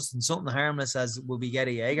discussing something harmless as, will we get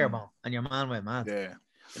a Jaeger bomb? And your man went mad. Yeah.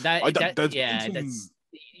 In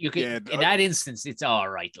that instance, it's all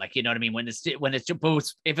right. Like, you know what I mean? When it's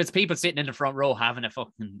both, if it's people sitting in the front row having a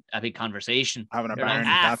big conversation, having a barn,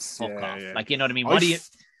 that's fuck off. Yeah. Like, you know what I mean? What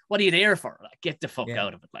are you there for? Like, get the fuck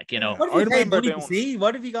out of it. Like, What have you paid money to see?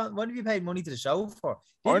 What have you paid money to the show for?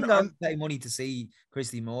 You didn't pay money to see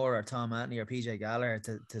Christy Moore or Tom Anthony or PJ Gallagher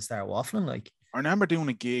to start waffling. Like, I remember doing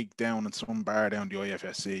a gig down in some bar down the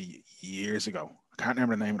IFSC years ago. I can't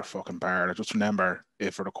remember the name of the fucking bar. I just remember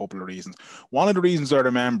it for a couple of reasons. One of the reasons I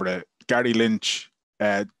remember it, Gary Lynch,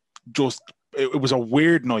 it was a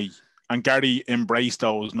weird night, and Gary embraced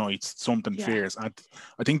those nights, something fierce. And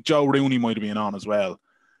I think Joe Rooney might have been on as well.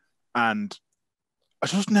 And I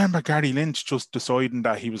just remember Gary Lynch just deciding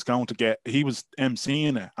that he was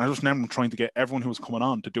emceeing it. And I just remember him trying to get everyone who was coming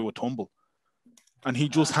on to do a tumble. And he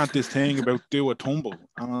just had this thing about do a tumble.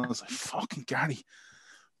 And I was like, fucking Gary.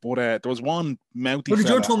 But there was one mouthy. Where did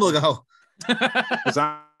your tumble go?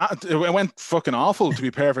 It went fucking awful, to be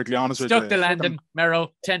perfectly honest with you. Stuck the landing,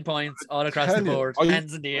 Merrow, 10 points all across the board,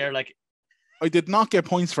 hands in the air. Like, I did not get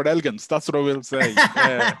points for elegance. That's what I will say.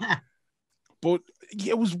 But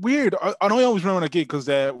it was weird. And I always remember that gig because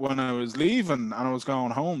when I was leaving and I was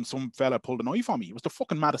going home, some fella pulled a knife on me. It was the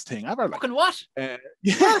fucking maddest thing ever. Like, fucking what? Yeah.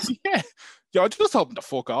 I just told him to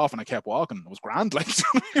fuck off and I kept walking. It was grand, like.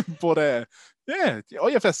 But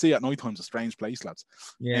IFSC at night time's a strange place, lads.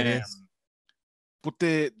 Yeah, it is. But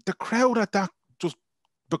the crowd at that, just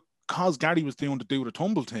because Gary was doing the do the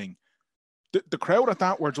tumble thing, the crowd at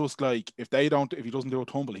that were just like, if he doesn't do a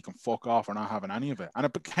tumble, he can fuck off or not having any of it. And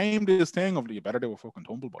it became this thing of, you better do a fucking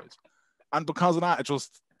tumble, boys. And because of that, I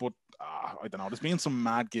don't know, there's been some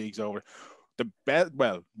mad gigs over.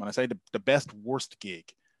 When I say the best worst gig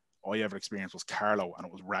I ever experienced was Carlow, and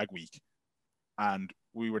it was Rag Week. And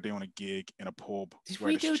we were doing a gig in a pub. Did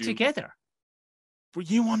we do it together? Were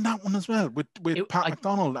you on that one as well? With Pat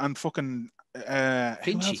McDonald and fucking Finchy.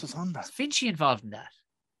 Who else was on that? Was Finchy involved in that?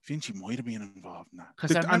 Finchy might have been involved in that.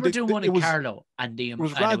 Because I remember doing one in Carlow, and it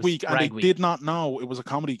was Rag Week, and they did not know it was a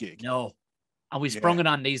comedy gig. No. And we sprung it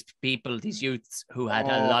on these people, these youths who had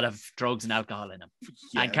a lot of drugs and alcohol in them.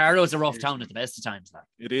 Yeah, and Carlow's a rough town at the best of times. Like.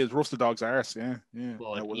 It is. Rough the dog's arse, yeah.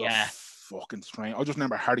 But, it was a fucking strange. I just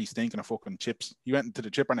remember Harry stinking of fucking chips. He went into the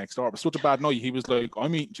chipper next door. It was such a bad night. He was like,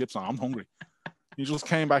 I'm eating chips and I'm hungry. He just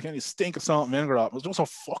came back in, he stink of salt and vinegar. It was just a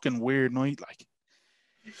fucking weird night, like.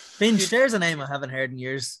 Finch, there's a name I haven't heard in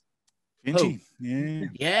years. Finchy,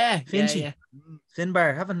 yeah, Finchy. yeah.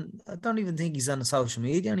 Finbar, I don't even think he's on the social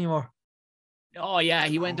media anymore. Oh yeah,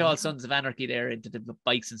 he went all Sons of Anarchy there into the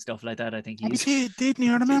bikes and stuff like that. I think he didn't.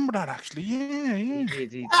 I remember that actually. Yeah.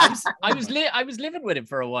 I was living with him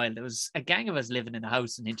for a while. There was a gang of us living in a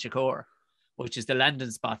house in Inchicore, which is the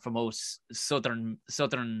landing spot for most southern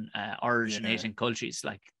originating cultures.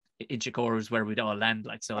 Like Inchicore is where we'd all land.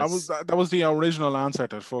 Like so, that was the original answer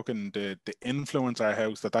to fucking the influencer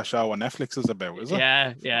house that show on Netflix is about, is it?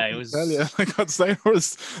 Yeah. It was. Tell you, I got to say,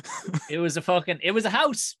 it was a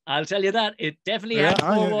house. I'll tell you that. It definitely had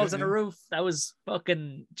 4 walls and a roof. That was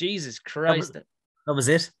fucking Jesus Christ. That was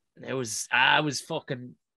it. There was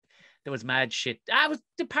mad shit. It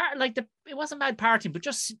wasn't mad partying, but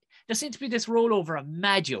just there seemed to be this rollover of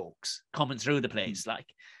mad jokes coming through the place. Like,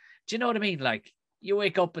 do you know what I mean? Like, you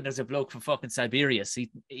wake up and there's a bloke from fucking Siberia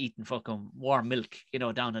eating fucking warm milk,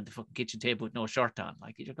 down at the fucking kitchen table with no shirt on.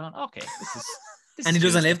 Like, you're going, okay, this and is he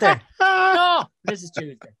doesn't live there. No, this is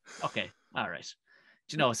Tuesday. Okay, all right.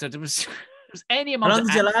 Do you know? So there was any amount. How long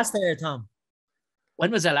did you last there, Tom?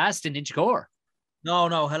 When was I last in Inchicore? No.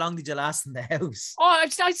 How long did you last in the house? Oh,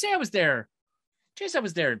 I'd say I was there. Jeez, I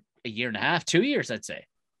was there a year and a half, 2 years, I'd say.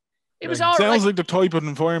 It was all sounds like the type of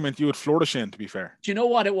environment you would flourish in, to be fair. Do you know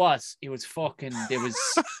what it was? It was fucking, it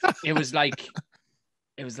was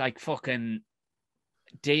like fucking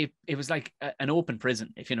Dave. It was like an open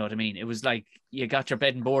prison, if you know what I mean. It was like you got your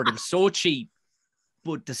bed and board. It was so cheap,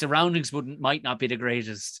 but the surroundings might not be the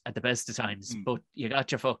greatest at the best of times. But you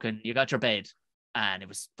got your bed, and it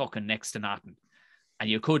was fucking next to nothing. And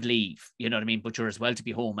you could leave, you know what I mean? But you're as well to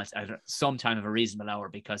be home at some time of a reasonable hour,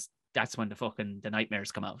 because that's when the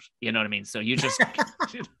nightmares come out. You know what I mean? So you just,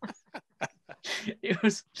 it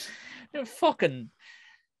was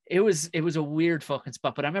a weird fucking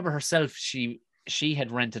spot. But I remember herself, she had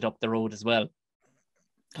rented up the road as well,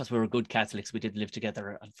 because we were good Catholics. We didn't live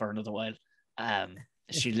together for another while.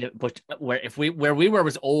 She lived, but where we were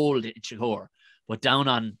was old in Chigor, but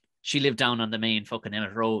she lived down on the main fucking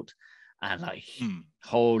Emmett Road. And like,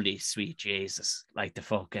 holy sweet Jesus, like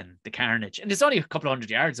the carnage. And it's only a couple of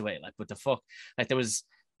 100 yards away. Like, what the fuck? Like, there was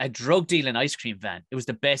a drug dealing ice cream van. It was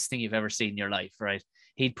the best thing you've ever seen in your life, right?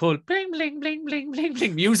 He'd pull bling, bling, bling, bling, bling,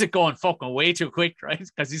 bling, music going fucking way too quick, right?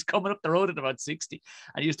 Because he's coming up the road at about 60.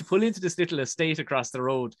 And he used to pull into this little estate across the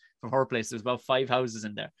road from her place. There's about 5 houses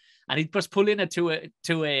in there. And he'd just pull in at 2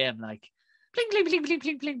 a.m. like, bling, bling, bling, bling,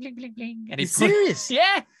 bling, bling, bling, bling, bling. And he'd serious?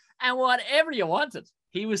 Yeah. And whatever you wanted.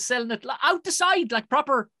 He was selling it out the side, like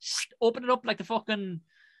proper, open it up like the fucking,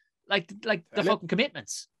 like the fucking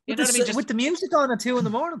commitments. You know what I mean? Just with the music on at 2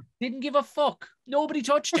 a.m. Didn't give a fuck. Nobody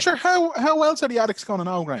touched it. Sure, how else are the addicts going to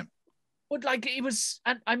know, Graham? But like it was,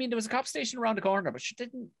 and I mean, there was a cop station around the corner, but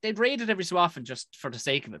they'd raid it every so often just for the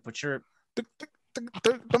sake of it. But sure.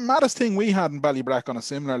 The maddest thing we had in Ballybrack on a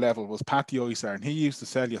similar level was Pat the Icer, and he used to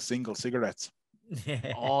sell you single cigarettes.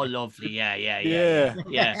 Oh, lovely. Yeah.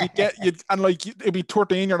 And like, it'd be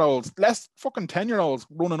 13-year-olds, less fucking 10-year-olds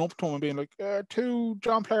running up to him and being like, 2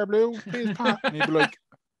 John Player Blue, please, Pat. And he'd be like,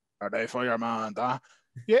 are they for your man?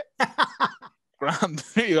 Yeah. Grand.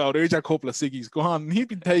 There you go. There's a couple of ciggies. Go on. And he'd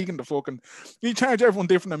be taking he'd charge everyone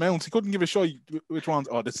different amounts. He couldn't give a shit which ones.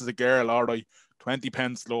 Oh, this is a girl, all right. 20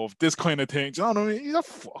 pence, love. This kind of thing. Do you know what I mean? He's a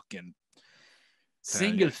fucking.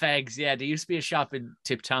 Single fags, yeah. There used to be a shop in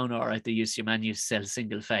Tiptown, all right. Your man used to sell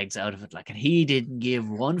single fags out of it, like, and he didn't give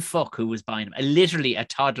one fuck who was buying them. Literally, a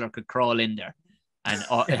toddler could crawl in there and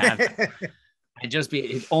just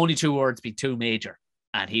be only 2 words, be too major,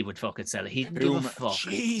 and he would fucking sell it. He didn't give a fuck.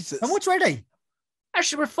 Jesus, how much were they?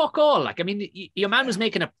 Actually, we're fuck all. Like, I mean, your man was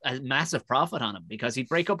making a massive profit on them because he'd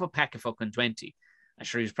break up a pack of fucking 20. I'm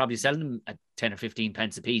sure he was probably selling them at 10 or 15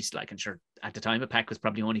 pence a piece. Like, I'm sure at the time a pack was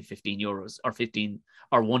probably only €15 or 15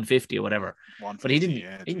 or 150 or whatever. But he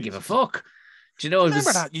didn't give a fuck. Do you know?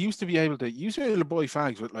 Remember that you used to be able to buy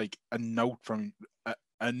fags with like a note from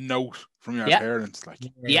your parents, like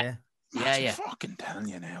yeah. Fucking telling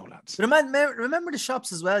you now, lads. But remember the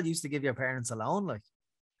shops as well used to give your parents a loan, like.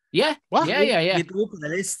 Yeah. What? Yeah. You'd go up on the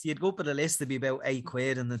list. You'd go up on the list. It'd be about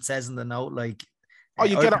 £8, and it says in the note like. Oh,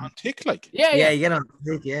 you get it on tick, like. Yeah, you get it on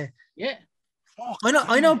tick. Yeah. Fuck,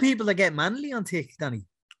 I know people that get Manly on tick, Danny.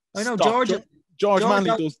 I know George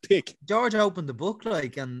Manley does tick. George opened the book,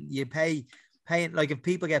 like, and you paying like if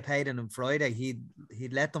people get paid on Friday,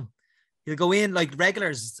 he'd let them. He'll go in like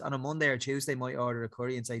regulars on a Monday or Tuesday might order a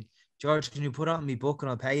curry and say, George, can you put it on my book and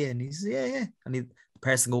I'll pay you? And he says, yeah. And the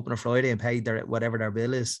person go up on a Friday and pay whatever their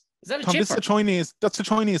bill is. Is that a Tom, that's a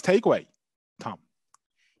Chinese takeaway, Tom.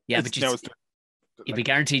 Yeah, but you'd be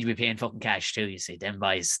guaranteed to be paying fucking cash too, you see. Them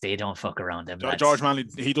boys, they don't fuck around them. George Manley,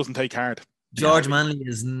 he doesn't take card. George Manley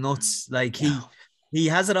is nuts. Like he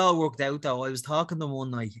has it all worked out though. I was talking to him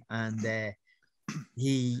one night and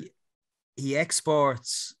he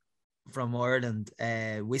exports from Ireland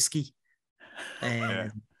whiskey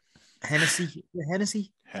and Hennessy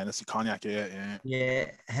cognac,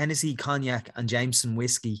 Hennessy cognac and Jameson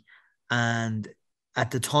whiskey. And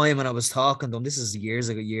at the time when I was talking to him, this is years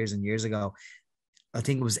and years ago, I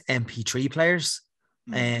think it was MP3 players,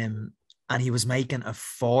 and he was making a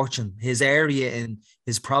fortune. His area in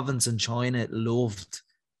his province in China loved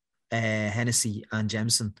Hennessy and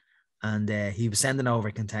Jameson, and he was sending over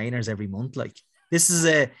containers every month. Like, this is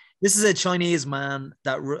a Chinese man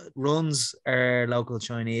that runs our local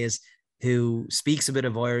Chinese, who speaks a bit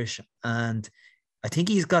of Irish, and I think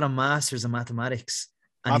he's got a master's in mathematics.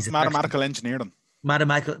 And he's mathematical engineering.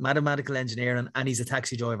 Mathematical engineering, and he's a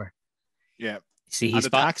taxi driver. Yeah. See, he's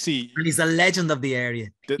and he's a legend of the area.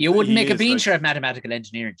 You wouldn't make a bean shirt at mathematical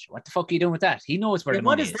engineering. What the fuck are you doing with that? He knows where the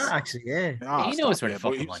money is. What is that actually? Yeah. He knows where the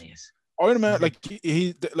fucking money is. I remember, like,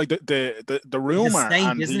 he like the rumor,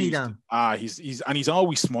 and isn't he, Dan? He's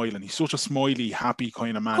always smiling. He's such a smiley, happy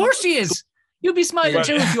kind of man. Of course he is. You'd be smiling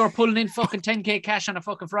too if you were pulling in fucking 10k cash on a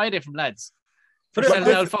fucking Friday from lads. But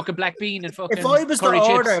selling out fucking black bean and fucking. If I was to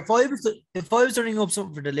order, chips. if I was to ring up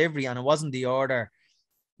something for delivery and it wasn't the order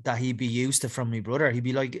that he'd be used to from my brother, he'd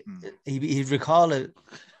be like, he'd recall it.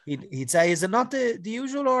 He'd say, "Is it not the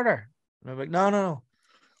usual order?" And I'm like, "No."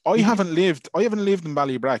 I haven't lived in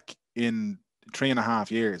Ballybrack in 3.5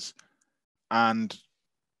 years, and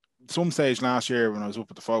some stage last year when I was up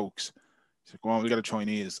with the folks, he said, "Go on, we got a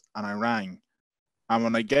Chinese," and I rang, and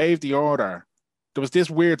when I gave the order, there was this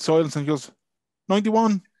weird silence, and he goes,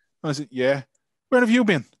 91. And I said, "Yeah, where have you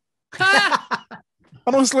been?"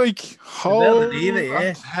 And I was like,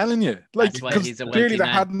 I'm telling you, like, because clearly there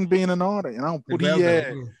hadn't been an order, you know. But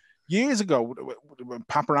years ago, when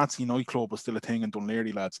Paparazzi nightclub was still a thing in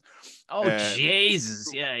Dunleary, lads. Oh,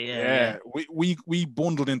 Jesus. Yeah. We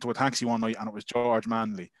bundled into a taxi one night and it was George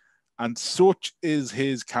Manley. And such is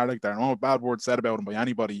his character. And all bad words said about him by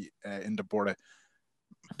anybody in the border.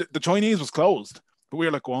 The Chinese was closed. But we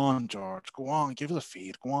were like, "Go on, George, go on, give us a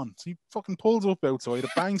feed, go on." So he fucking pulls up outside, it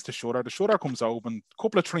bangs the shutter comes open, a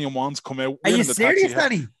couple of 3-in-1s come out. Are you serious,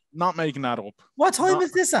 Danny? Not making that up. What time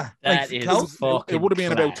is this at? It would have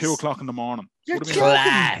been about 2:00 in the morning. You're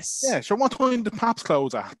class. Yeah, sure. What time did Paps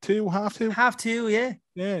close at? 2, half 2? Half 2, yeah.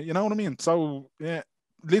 Yeah, you know what I mean? So, yeah,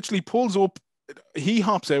 literally pulls up, he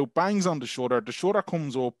hops out, bangs on the shutter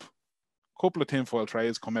comes up, a couple of tinfoil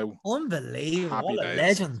trays come out. Unbelievable. What a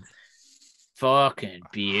legend. Fucking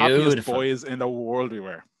beautiful. Happiest boys in the world we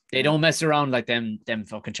were. They don't mess around like them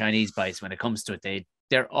fucking Chinese boys when it comes to it.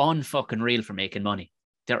 They're on fucking real for making money.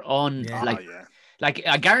 They're on like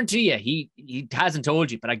I guarantee you, he hasn't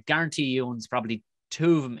told you, but I guarantee he owns probably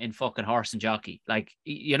 2 of them in fucking Horse and Jockey. Like,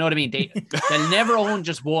 you know what I mean? They'll never own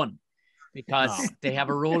just one because they have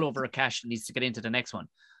a rollover of cash that needs to get into the next one.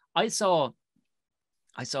 I saw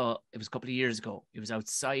it was a couple of years ago. It was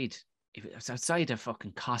outside a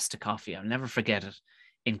fucking Costa Coffee. I'll never forget it,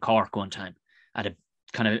 in Cork one time at a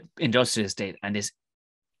kind of industrial estate.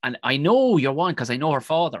 And I know you're one because I know her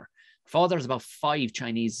father. Father's about 5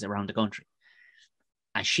 Chinese around the country.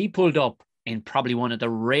 And she pulled up in probably one of the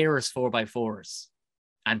rarest 4x4s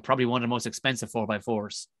and probably one of the most expensive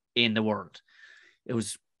 4x4s in the world. it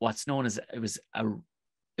was what's known as it was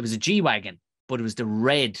a G-Wagon, but it was the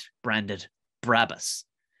red branded Brabus.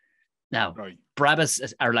 Now,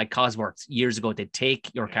 Brabus are like Cosworths. Years ago, they'd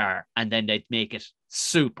take your car and then they'd make it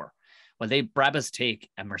super. Well, Brabus take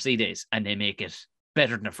a Mercedes and they make it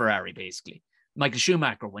better than a Ferrari, basically. Michael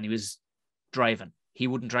Schumacher, when he was driving, he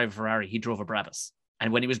wouldn't drive a Ferrari, he drove a Brabus.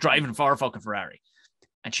 And when he was driving for a fucking Ferrari,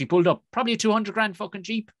 and she pulled up, probably a 200 grand fucking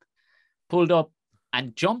Jeep, pulled up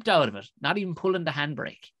and jumped out of it, not even pulling the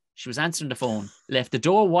handbrake. She was answering the phone, left the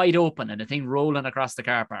door wide open and the thing rolling across the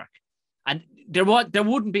car park. And there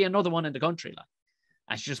wouldn't be another one in the country. Like,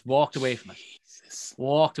 and she just walked away from it.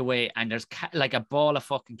 Walked away, and there's like a ball of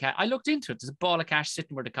fucking cash. I looked into it. There's a ball of cash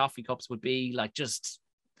sitting where the coffee cups would be, like just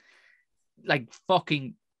like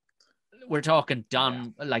fucking. We're talking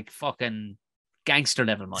like fucking gangster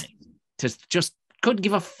level money. Just couldn't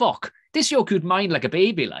give a fuck. This yo could mind like a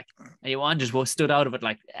baby, like, and Johan just stood out of it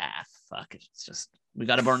like, fuck it. It's just we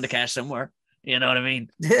got to burn the cash somewhere. You know what I mean?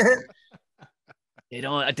 They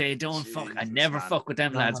don't fuck. I never fuck with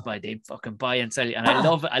them lads, but they fucking buy and sell you. And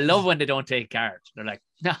I love when they don't take cards. They're like,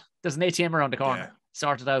 nah, there's an ATM around the corner. Yeah.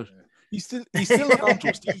 Sort it out. Yeah. He's still not on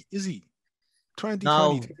Just Eat, is he? 2020.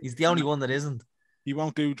 No, he's the only one that isn't. He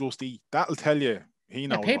won't do Just Eat. That'll tell you he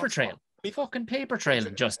knows. Paper trail. Fucking paper trail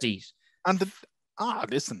and Just Eat. And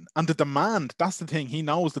the demand, that's the thing. He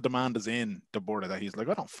knows the demand is in the border that he's like,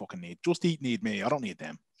 I don't fucking need Just Eat need me. I don't need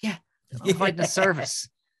them. Yeah. Providing a service.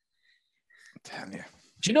 Tell you.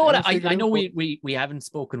 Do you know what? I know we haven't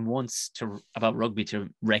spoken once about rugby to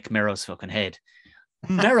wreck Merrow's fucking head.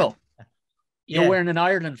 Merrow, you're wearing an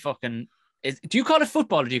Ireland fucking. Do you call it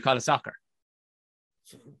football or do you call it soccer?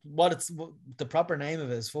 The proper name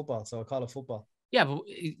of it is football, so I call it football. Yeah,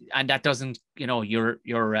 and that doesn't, your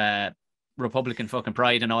Republican fucking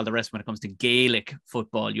pride and all the rest when it comes to Gaelic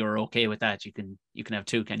football. You're okay with that? You can have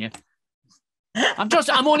two, can you? I'm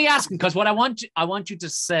only asking because what I want you to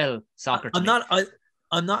sell soccer to me.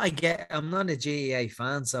 I'm not a GAA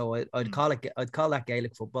fan, so I'd call that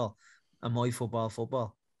Gaelic football and my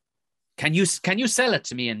football. Can you sell it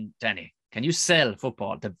to me and Danny? Can you sell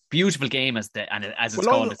football, the beautiful game as it's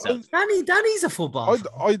called itself? Danny's a football.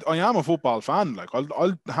 I am a football fan. Like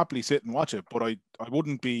I'll happily sit and watch it, but I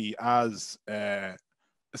wouldn't be as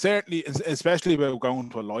certainly, especially about going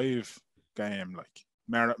to a live game. Like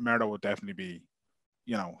Merrigan would definitely be.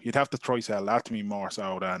 You'd have to try sell that to me more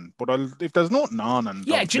so than. But if there's nothing on and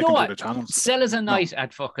do you know what? Sell us a night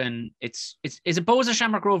at fucking. Is it Bowes or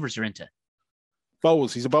Shamrock Rovers you're into?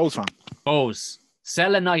 Bowes. He's a Bowes fan. Bowes.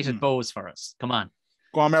 Sell a night at Bowes for us. Come on.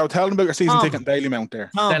 Go on, Merrill. Tell them about your season ticket and Daily Mount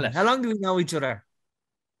there. Sell it. How long do we know each other?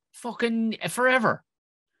 Fucking forever.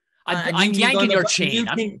 I'm yanking your chain.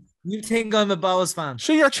 You think I'm a Bowes fan?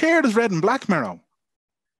 Sure, your chair is red and black, Merrill.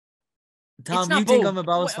 Tom, you think I'm a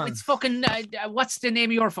Bowes fan? It's fucking. What's the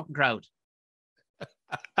name of your fucking crowd?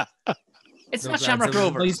 It's not Shamrock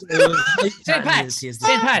Rovers. St. Pat's. St.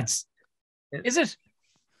 Pat's. Is it?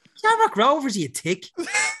 Shamrock Rovers, you tick.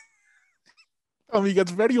 He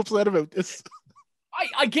gets very upset about this.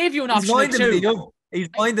 I gave you an option too. He's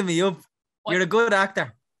winding me up. What? You're a good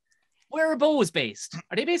actor. Where are Bowes based?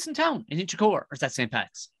 Are they based in town? In Inchicore? Or is that St.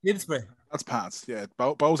 Pat's? Didsbury. That's Pat's, yeah.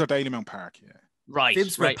 Bowes are Daily Mount Park, yeah. Right.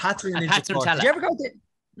 Didsbury, Pat's in Inchicore. Did you ever go to...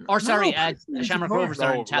 Or sorry, Shamrock Rovers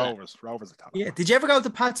are in Tala. Rovers are Tala. Yeah. Did you ever go to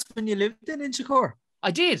Pat's when you lived in Inchicore?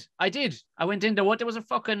 I did. I went into what? There was a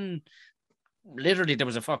fucking... Literally, there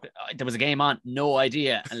was a game on. No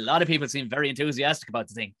idea. A lot of people seemed very enthusiastic about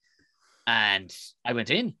the thing. And I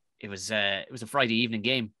went in. It was a Friday evening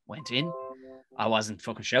game. Went in. I wasn't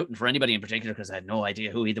fucking shouting for anybody in particular because I had no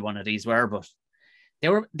idea who either one of these were, but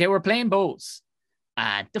they were playing Bowes.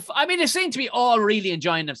 And they seemed to be all really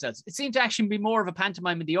enjoying themselves. It seemed to actually be more of a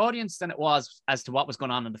pantomime in the audience than it was as to what was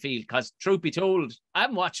going on in the field. Because truth be told, I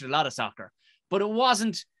haven't watched a lot of soccer, but it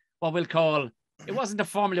wasn't what we'll call, it wasn't the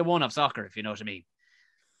Formula One of soccer, if you know what I mean.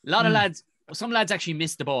 A lot of lads, some lads actually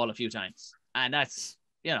missed the ball a few times. And that's,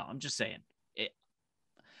 I'm just saying.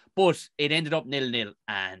 But it ended up 0-0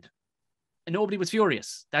 and nobody was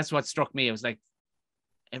furious. That's what struck me. It was like,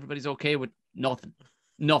 everybody's okay with nothing.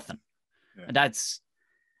 Yeah. And that's,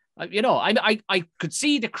 I could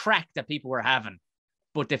see the crack that people were having,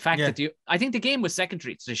 but the fact that I think the game was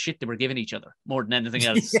secondary to the shit they were giving each other more than anything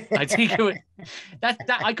else. I think it was, that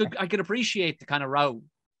I could appreciate the kind of row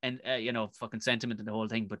and fucking sentiment and the whole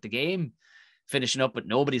thing, but the game finishing up with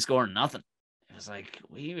nobody scoring nothing. It was like,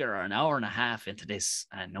 we were an hour and a half into this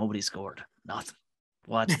and nobody scored nothing.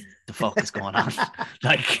 What the fuck is going on?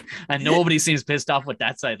 And nobody seems pissed off with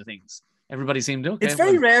that side of things. Everybody seemed okay. It's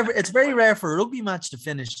very rare. It's very rare for a rugby match to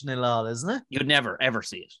finish 0-0, isn't it? You'd never ever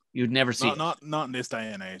see it. You'd never see it. Not in this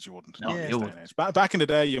day and age. You wouldn't. No, you wouldn't. Back in the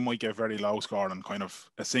day, you might get very low score and kind of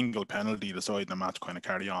a single penalty deciding the match kind of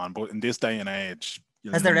carry on. But in this day and age,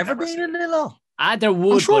 has there ever been a 0-0? There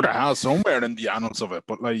would. I'm sure there has somewhere in the annals of it,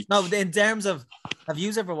 but like no. In terms of, have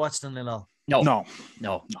you ever watched a 0-0? No,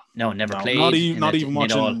 never played. Not even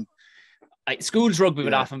watching. Schools rugby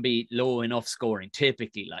would often be low enough scoring,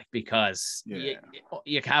 typically, like because you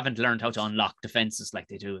haven't learned how to unlock defenses like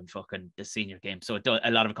they do in fucking the senior game. So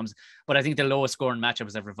a lot of it comes. But I think the lowest scoring match I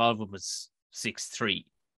was ever involved with was 6-3,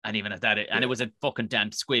 and even at that, and it was a fucking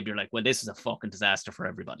damn squib. You're like, well, this is a fucking disaster for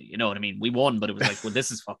everybody. You know what I mean? We won, but it was like, well,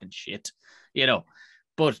 this is fucking shit. You know,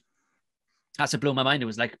 but that's what blew my mind. It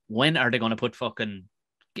was like, when are they going to put fucking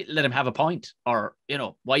let him have a point, or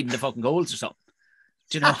widen the fucking goals or something?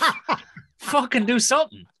 Do you know? Fucking do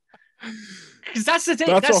something, because that's the thing.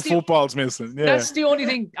 That's what football's missing. Yeah, that's the only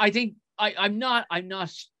thing. I think I'm not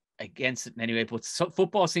against it in any way, but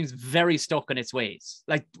football seems very stuck in its ways.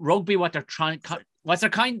 Like rugby, what they're constantly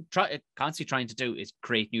trying to do is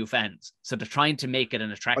create new fans. So they're trying to make it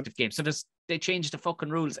an attractive game. So they change the fucking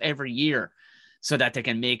rules every year so that they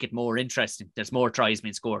can make it more interesting. There's more tries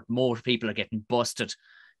being scored, more people are getting busted.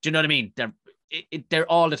 Do you know what I mean? They're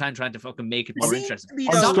all the time trying to fucking make it more interesting.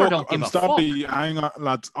 Hang on,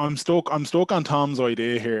 lads. I'm stuck on Tom's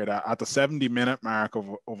idea here that at the 70-minute mark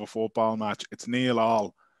of a football match, it's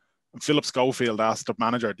 0-0. And Philip Schofield asked the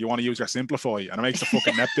manager, "Do you want to use your simplify?" And it makes the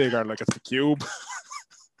fucking net bigger, like it's the cube.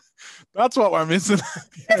 That's what we're missing.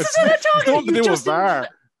 It's nothing to do with VAR.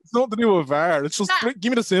 It's nothing to do with VAR. It's just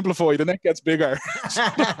give me the simplify. The net gets bigger. Just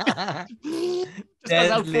goes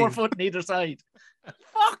out 4 foot on either side.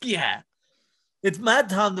 Fuck yeah. It's mad,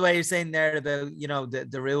 Tom, the way you're saying there about,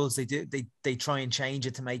 the rules. They try and change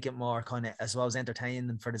it to make it more kind of, as well as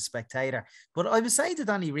entertaining for the spectator. But I was saying to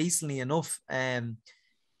Danny recently enough,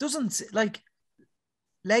 doesn't like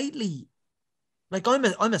lately, like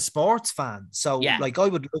I'm a sports fan, so like I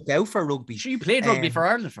would look out for rugby. Sure, you played rugby for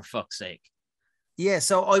Ireland, for fuck's sake. Yeah,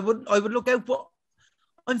 so I would look out, but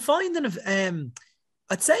I'm finding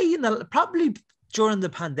I'd say probably during the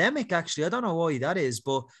pandemic, actually, I don't know why that is,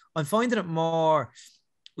 but I'm finding it more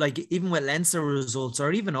like even with Leinster results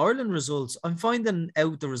or even Ireland results, I'm finding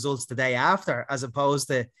out the results the day after as opposed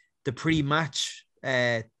to the pre-match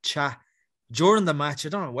chat during the match. I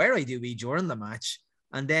don't know where I do be during the match.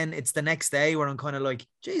 And then it's the next day where I'm kind of like,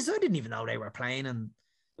 geez, I didn't even know they were playing. And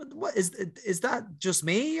what is that just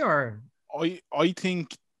me, or I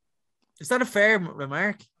think, is that a fair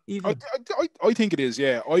remark? Even I think it is,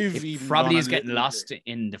 yeah. It probably is getting lost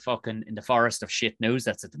in the forest of shit news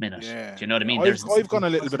that's at the minute. Yeah. Do you know what I mean? I've gone a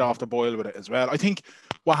little bit off the boil with it as well. I think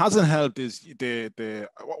what hasn't helped is the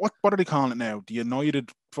what are they calling it now? The United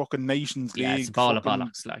fucking Nations League. Yeah, it's a ball of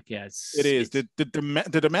bollocks. Like, yeah, it is the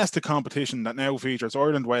domestic competition that now features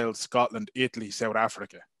Ireland, Wales, Scotland, Italy, South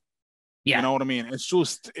Africa. Yeah, you know what I mean?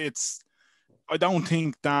 I don't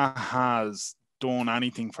think that has done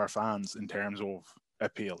anything for fans in terms of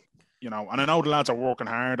appeal, and I know the lads are working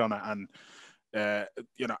hard on it, and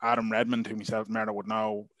Adam Redmond, who myself and Mera would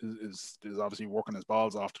know, is obviously working his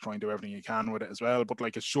balls off to try and do everything he can with it as well. But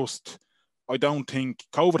like, it's just, I don't think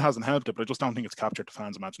COVID hasn't helped it, but I just don't think it's captured the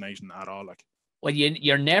fans' imagination at all. Like, well,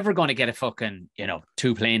 you're never going to get a fucking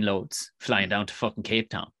 2 plane loads flying down to fucking Cape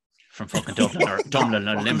Town from fucking Dublin or Dublin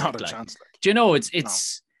or Limerick. Not a chance. Do you know it's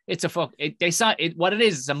a fuck? They saw it. What it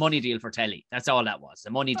is a money deal for telly. That's all that was. A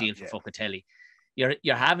money deal for fucking telly.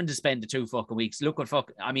 You're having to spend the 2 fucking weeks. Look what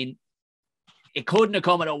I mean, it couldn't have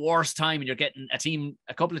come at a worse time. And you're getting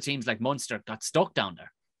a couple of teams like Munster got stuck down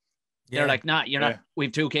there. They're like, nah, you're not.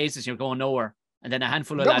 We've 2 cases. You're going nowhere. And then a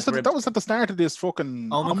handful of lads. That was at the start of this fucking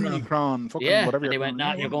Omicron. Fucking whatever. And they went,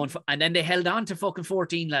 nah, you're going. And then they held on to fucking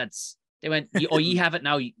 14 lads. They went, you have it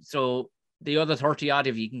now. So the other 30 odd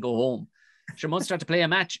of you can go home. Sure, Munster had to play a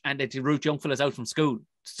match, and they root young fellas out from school.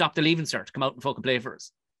 Stop the leaving cert. Come out and fucking play for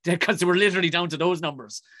us. Because they were literally down to those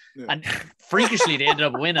numbers. Yeah. And freakishly, they ended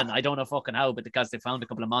up winning. I don't know fucking how, but because they found a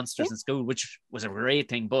couple of monsters in school, which was a great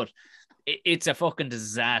thing. But it's a fucking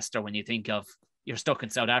disaster when you think of you're stuck in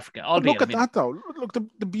South Africa. Look at that, though. Look,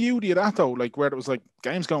 the beauty of that, though, like where it was like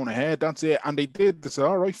games going ahead, that's it. And they said,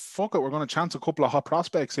 all right, fuck it, we're going to chance a couple of hot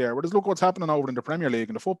prospects here. Whereas look what's happening over in the Premier League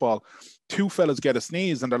and the football. 2 fellas get a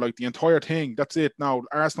sneeze and they're like, the entire thing, that's it. Now,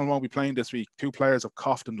 Arsenal won't be playing this week. 2 players have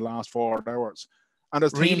coughed in the last 4 hours. And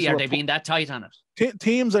really, are they being that tight on it?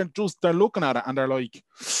 Teams are they're looking at it and they're like,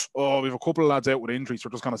 oh, we have a couple of lads out with injuries.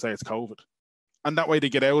 We're just going to say it's COVID. And that way they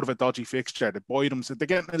get out of a dodgy fixture. They buy them. So they're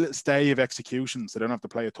getting a little stay of execution so they don't have to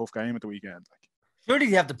play a tough game at the weekend. Like, surely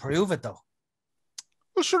you have to prove it, though.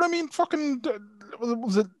 Well, sure. I mean, fucking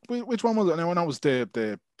was it? Which one was it? No, that was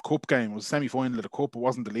the cup game. It was semi-final of the cup. It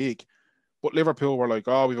wasn't the league. But Liverpool were like,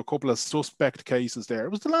 oh, we have a couple of suspect cases there.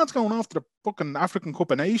 It was the lads going after the fucking African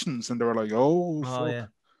Cup of Nations, and they were like, oh fuck. Yeah.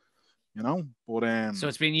 You know, but so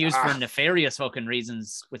it's been used for nefarious fucking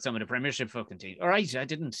reasons with some of the Premiership fucking teams. All right, I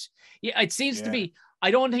didn't. Yeah, it seems to be.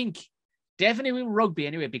 I don't think definitely with rugby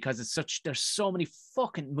anyway, because there's so many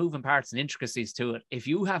fucking moving parts and intricacies to it. If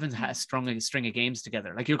you haven't strung a string of games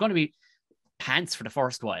together, like you're going to be pants for the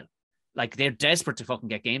first while. Like they're desperate to fucking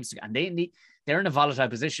get games together, and they're in a volatile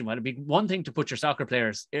position. Well, it'd be one thing to put your soccer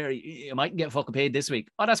players, you might get fucking paid this week.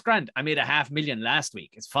 Oh, that's grand. I made $500,000 last week.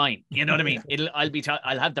 It's fine. You know what I mean?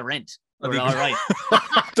 I'll have the rent. We're all right.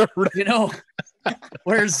 You know,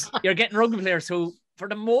 whereas you're getting rugby players who, for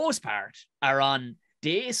the most part, are on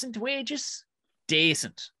decent wages.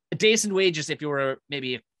 Decent wages if you were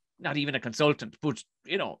maybe not even a consultant, but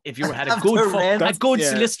you know, if you had a good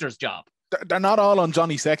solicitor's job. They're not all on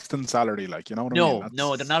Johnny Sexton's salary, like, you know what I mean?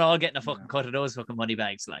 No, they're not all getting a fucking cut of those fucking money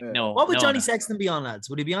bags. Like, no. What would Johnny Sexton be on, lads?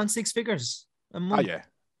 Would he be on 6 figures a month? Oh, yeah.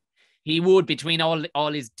 He would, between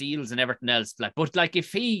all his deals and everything else. Like, but like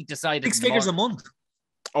if he decided 6 figures a month.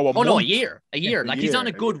 No, a year. Like he's on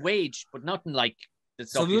a good wage, but nothing like the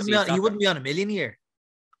stuff. So he wouldn't be on $1 million a year.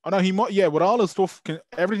 Oh no, he might. Yeah, with all his stuff,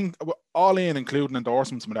 everything all in, including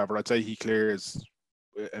endorsements and whatever, I'd say he clears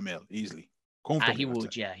 $1 million easily. He would.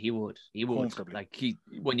 Like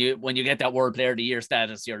when you get that World Player of the Year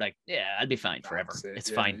status, you're like, yeah, I'll be fine forever.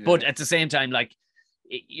 It's fine. Yeah. But at the same time, like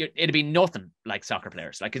it'd be nothing like soccer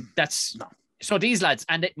players. Like so these lads,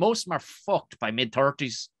 and most of them are fucked by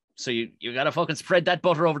mid-30s. So you gotta fucking spread that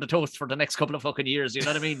butter over the toast for the next couple of fucking years. You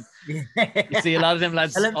know what I mean? You see a lot of them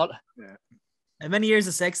lads. How many years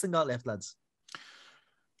has Sexton got left, lads?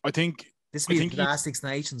 I think this will be the last Six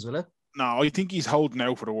Nations, will it? No, I think he's holding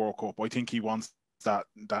out for the World Cup. I think he wants that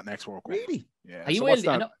next World Cup. Really? Yeah. He will.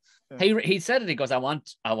 He said it. He goes, I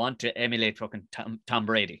want to emulate fucking Tom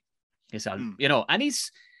Brady. He said, you know, and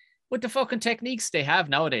he's with the fucking techniques they have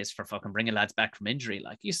nowadays for fucking bringing lads back from injury.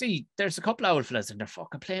 Like you see, there's a couple of old fellas and they're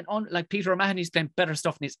fucking playing on. Like Peter O'Mahony's playing better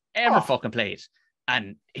stuff than he's ever fucking played,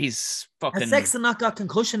 and he's fucking. Has Sexton not got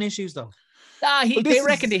concussion issues though? They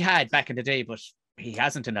reckon he had back in the day, but he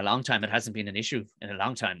hasn't in a long time. It hasn't been an issue in a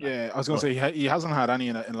long time. Yeah, I was going to say he hasn't had any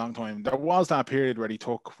in a long time. There was that period where he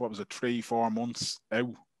took, 3-4 months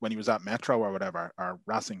out when he was at Metro or whatever, or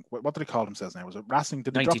Racing. What did they call themselves now? Was it Racing?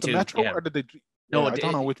 Did they drop the Metro or did they? No, I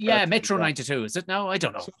don't know which. Yeah, Metro 92. Is it now? I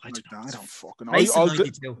don't know. I don't fucking know.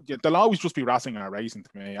 They'll always just be Racing or Racing to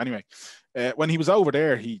me. Anyway, when he was over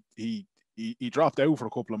there, he dropped out for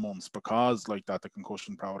a couple of months because like that, the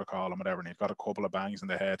concussion protocol and whatever, and he got a couple of bangs in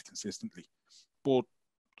the head consistently. But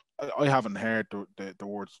I haven't heard the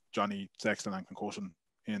words Johnny Sexton and concussion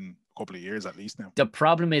in a couple of years at least now. The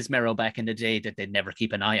problem is, Merrill, back in the day that they'd never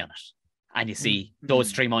keep an eye on it. And you see,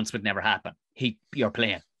 those 3 months would never happen. You're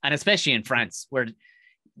playing. And especially in France, where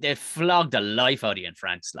they flog the life out of you in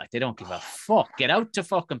France. Like, they don't give a fuck. Get out to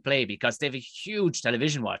fucking play because they have a huge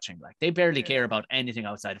television watching. Like, they barely care about anything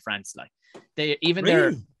outside of France. Like, they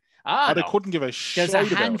couldn't give a shit.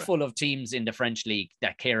 There's a handful of teams in the French league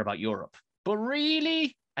that care about Europe. But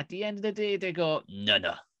really, at the end of the day, they go,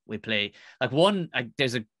 no, we play. Like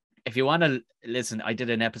if you want to listen, I did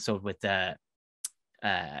an episode with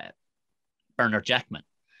Bernard Jackman.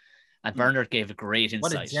 And Bernard gave a great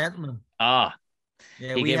insight. What a gentleman.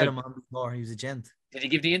 Yeah, we had him on before. He was a gent. Did he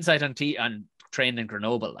give the insight on training in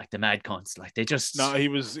Grenoble, like the mad cunts? Like they just... No, I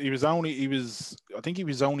think he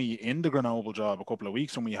was only in the Grenoble job a couple of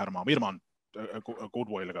weeks when we had him on. We had him on a good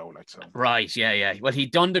while ago, like so. Right, yeah. Well,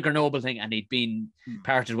 he'd done the Grenoble thing and he'd been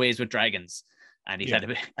parted ways with Dragons. And he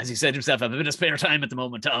had, as he said himself, a bit of spare time at the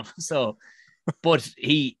moment, Tom. So, but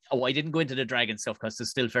I didn't go into the Dragon stuff because it's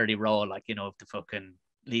still fairly raw, like, you know, the fucking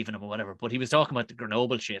leaving him or whatever. But he was talking about the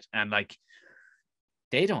Grenoble shit and like,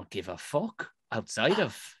 they don't give a fuck outside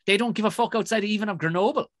of even of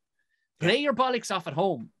Grenoble. Play your bollocks off at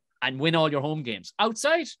home and win all your home games.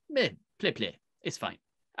 Outside, play. It's fine.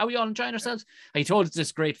 Are we all enjoying ourselves? He told us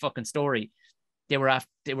this great fucking story. He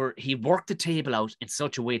worked the table out in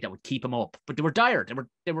such a way that would keep him up, but they were dire.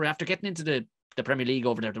 They were after getting into the Premier League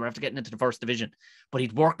over there. They were after getting into the first division, but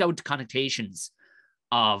he'd worked out the connotations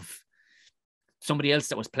of somebody else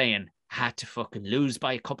that was playing had to fucking lose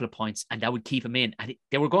by a couple of points, and that would keep him in. And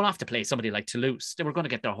they were going to have to play somebody like Toulouse. They were going to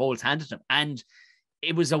get their holes handed to them, and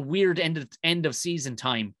it was a weird end of season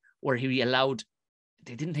time where he allowed.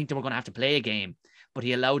 They didn't think they were going to have to play a game, but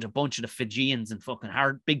he allowed a bunch of the Fijians and fucking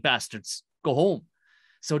hard big bastards go home.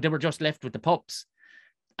 So they were just left with the pups.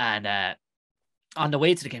 And on the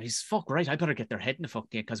way to the game, he's fuck right. I better get their head in the fuck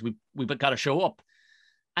game because we got to show up.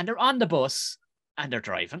 And they're on the bus and they're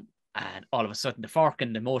driving. And all of a sudden, the fork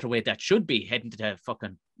in the motorway that should be heading to the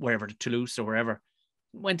fucking wherever, to Toulouse or wherever,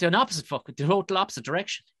 went to an the total opposite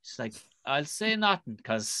direction. It's like, I'll say nothing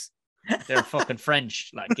because they're fucking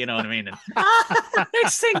French, like, you know what I mean? And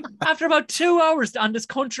next thing, after about 2 hours on this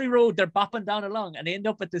country road, they're bopping down along and they end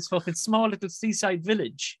up at this fucking small little seaside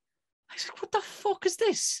village. I was like, what the fuck is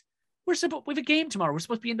this? We have a game tomorrow. We're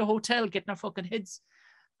supposed to be in the hotel getting our fucking heads.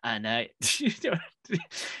 And next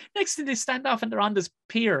thing they stand off and they're on this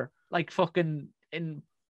pier, like fucking in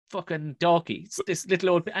fucking Dalkey. It's this little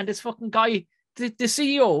old, and this fucking guy, the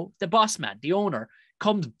CEO, the boss man, the owner,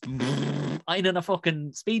 comes in a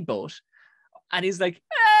fucking speedboat, and he's like,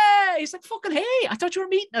 hey, he's like, fucking hey, I thought you were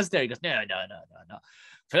meeting us there. He goes, no.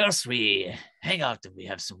 First we hang out and we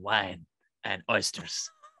have some wine and oysters.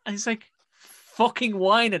 And he's like, fucking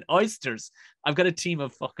wine and oysters. I've got a team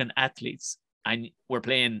of fucking athletes and we're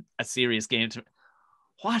playing a serious game.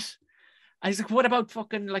 What? And he's like, what about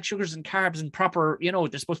fucking like sugars and carbs and proper, you know,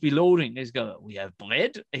 they're supposed to be loading. He's go, we have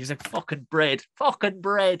bread. He's like, fucking bread.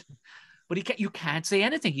 But you can't say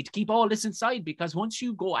anything. He'd keep all this inside because once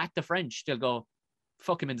you go at the French, they'll go,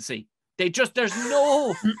 fuck him in the sea. There's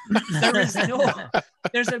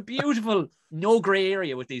a beautiful, no gray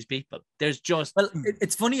area with these people. There's just. Well,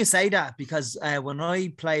 it's funny you say that because when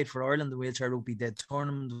I played for Ireland, the Wheelchair-Rugby, the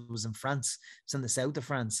tournament was in France. It's in the south of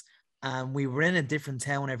France. And we were in a different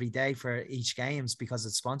town every day for each games because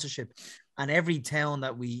it's sponsorship. And every town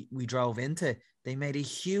that we drove into, they made a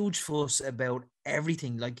huge fuss about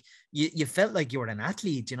everything. Like you felt like you were an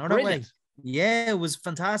athlete, you know that way? Yeah, it was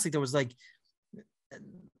fantastic. There was like,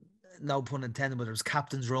 no pun intended, but there was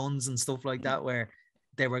captain's runs and stuff like that where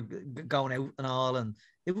they were going out and all. And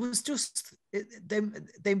it was just, we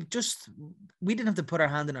didn't have to put our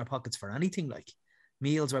hand in our pockets for anything. Like,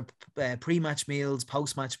 meals were pre-match meals,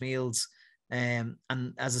 post-match meals, and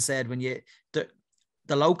as I said, when the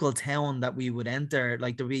local town that we would enter,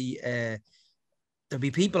 like there'd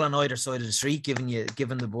be people on either side of the street giving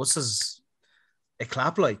the buses a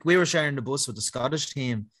clap. Like, we were sharing the bus with the Scottish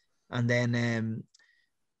team, and then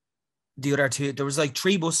the other two, there was like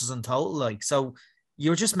 3 buses in total. Like, so you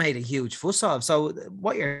were just made a huge fuss of. So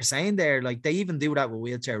what you're saying there, like they even do that with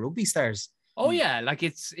Wheelchair-Rugby stars. Oh yeah, like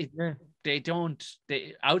they don't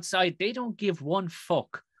give one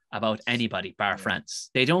fuck about anybody bar France.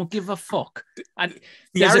 They don't give a fuck. And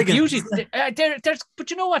there's a beauty.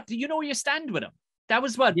 But you know what? You know where you stand with them. That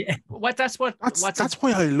was what. Yeah. That's why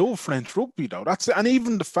I love French rugby though. And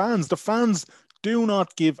even the fans. The fans do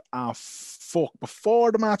not give a fuck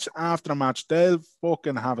before the match, after the match. They'll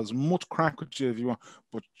fucking have as much crack with you if you want.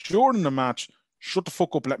 But during the match, shut the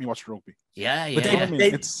fuck up and let me watch the rugby. Yeah. But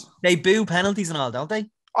they boo penalties and all, don't they?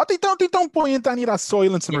 Oh, they don't buy into any of that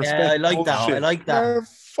silence and respect. I like that. I like that.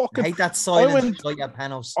 I hate that silence.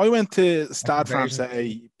 I went to Stade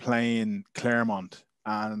Francais playing Clermont,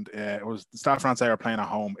 and it was Stade Francais are playing at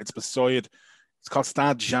home. It's called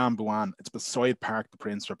Stade Jean Bouin. It's beside Parc des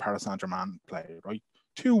Princes where Paris Saint-Germain play, right?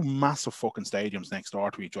 2 massive fucking stadiums next door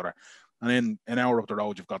to each other. And then an hour up the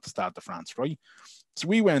road, you've got the Stade de France, right? So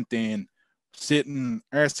we went in, sitting,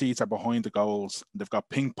 our seats are behind the goals. They've got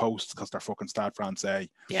pink posts because they're fucking Stade Francais.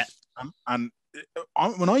 Yeah. And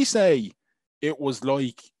when I say it was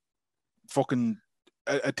like fucking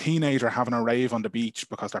a teenager having a rave on the beach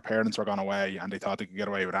because their parents were gone away and they thought they could get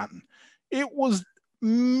away with that, it was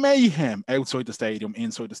mayhem outside the stadium,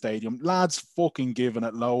 inside the stadium. Lads fucking giving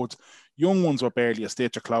it loads. Young ones were barely a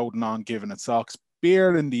stitch of clothing on, giving it socks.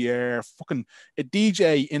 Beer in the air, fucking a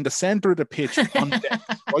DJ in the center of the pitch on deck.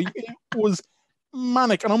 Right? It was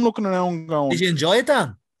manic, and I'm looking around going, did you enjoy it,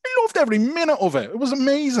 Dan? I loved every minute of it. It was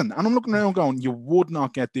amazing. And I'm looking around going, you would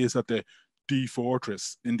not get this at the D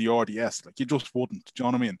Fortress in the RDS. Like, you just wouldn't. Do you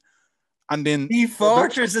know what I mean? And then D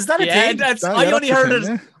Fortress, is that a thing? I only heard it.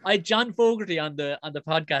 Yeah. I had John Fogarty on the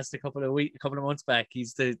podcast a couple of months back.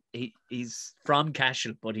 He's from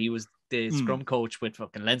Cashel, but he was the scrum coach with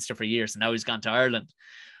fucking Leinster for years, and now he's gone to Ireland.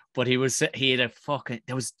 But he had a fucking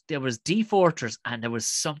there was D Fortress, and there was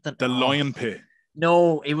something, the Lion Pit.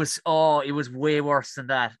 No, it was way worse than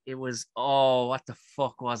that. It was what the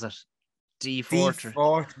fuck was it? D Fortress.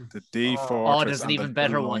 The D Fortress. There's an even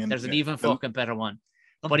better one. There's an even fucking better one.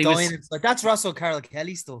 But it's like, that's Russell Carroll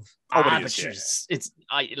Kelly stuff. I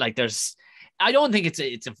don't think it's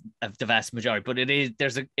the vast majority, but it is.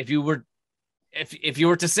 If you were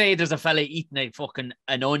to say there's a fella eating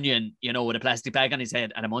an onion, you know, with a plastic bag on his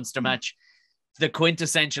head at a Munster match, the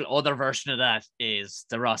quintessential other version of that is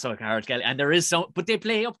the Ross O'Carroll Kelly. And there is some, but they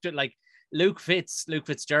play up to it, like Luke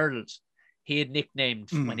Fitzgerald. He had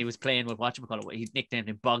nicknamed when he was playing with whatchamacallit, he nicknamed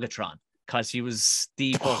him Bogatron because he was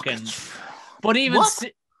the fucking. But even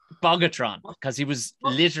Bogatron, because he was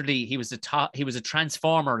literally he was a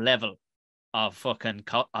transformer level of fucking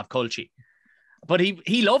of culture. But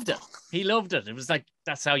he loved it. He loved it. It was like,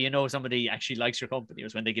 that's how you know somebody actually likes your company,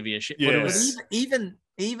 was when they give you a shit. Yeah. But it was,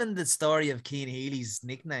 even the story of Cian Healy's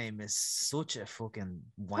nickname is such a fucking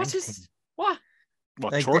wank thing. What?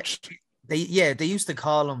 What, Like church? They used to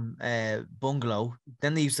call him bungalow,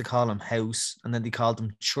 then they used to call him house, and then they called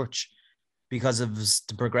him church because of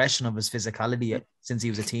the progression of his physicality since he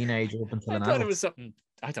was a teenager up until an adult. It was something.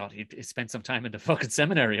 I thought he spent some time in the fucking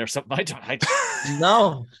seminary or something.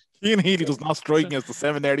 No. Cian Healy does not strike me as the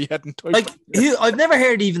seminary heading type. Like, I've never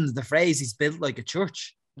heard even the phrase he's built like a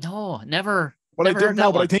church. No, never. Well, never I don't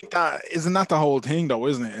know, but I think that isn't that the whole thing, though,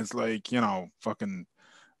 isn't it? It's like, you know, fucking,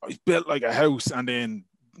 he's built like a house, and then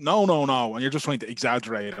no, and you're just trying to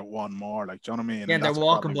exaggerate it one more. Like, do you know what I mean? Yeah, and they're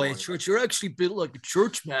walking by a church. You're actually built like a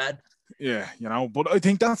church, man. Yeah, you know, but I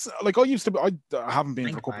think that's like, I haven't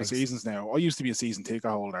been for a couple of seasons now. I used to be a season ticket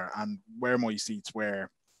holder, and where my seats were,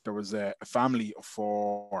 there was a family of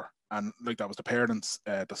 4, and like that was the parents,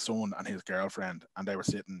 the son and his girlfriend, and they were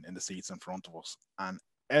sitting in the seats in front of us. And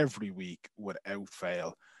every week, without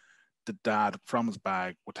fail, the dad from his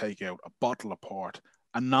bag would take out a bottle of port,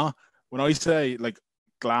 and not when I say like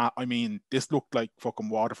glass, I mean this looked like fucking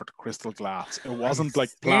Waterford crystal glass. It wasn't like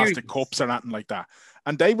plastic cups or anything like that.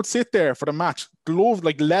 And they would sit there for the match, gloves,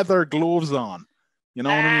 like leather gloves on. You know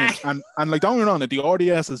what I mean? And like, don't get me wrong,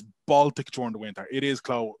 the RDS is Baltic during the winter. It is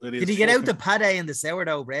close. Did he get out the pate and the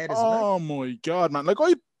sourdough bread as well? Oh my God, man. Like,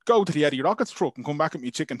 I'd go to the Eddie Rockets truck and come back with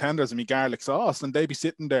me chicken tenders and me garlic sauce, and they'd be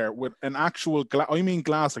sitting there with an actual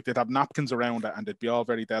glass, like they'd have napkins around it, and they'd be all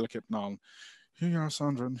very delicate and all. Here you are,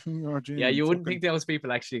 Sandra, and here you are, Jim. Yeah, you wouldn't think those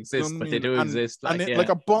people actually exist, but they do exist. Like, like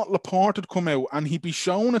a bottle of port would come out, and he'd be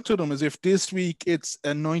showing it to them as if this week it's a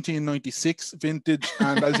 1996 vintage,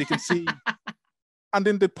 and as you can see, and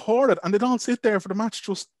then they'd pour it, and they'd all sit there for the match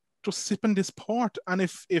just sipping this port. And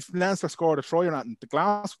if Leinster scored a try or anything, the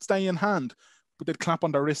glass would stay in hand, but they'd clap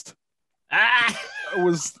on their wrist. It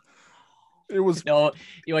was. No,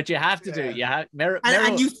 what you have to do, you have.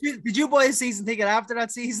 And did you buy a season ticket after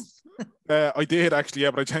that season? I did actually,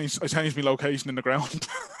 yeah, but I changed my location in the ground.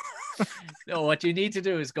 No, what you need to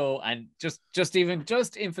do is go and just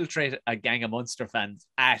infiltrate a gang of Munster fans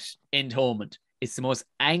at Eindhoven. It's the most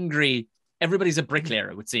angry. Everybody's a bricklayer,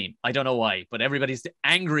 it would seem. I don't know why, but everybody's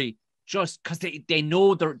angry just because they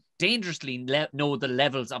know they're dangerously know the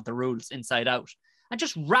levels of the rules inside out. And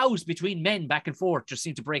just rows between men back and forth just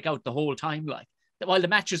seem to break out the whole time. Like, while the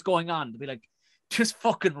match is going on, they'll be like, just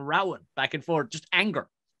fucking rowing back and forth, just anger.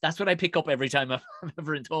 That's what I pick up every time I'm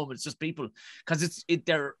ever in home. It's just people, because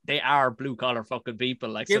they are blue collar fucking people.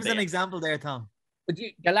 Like, give us an example there, Tom. But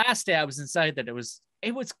the last day I was inside, that it was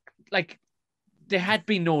like there had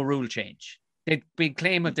been no rule change. They'd been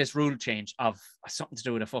claiming this rule change of something to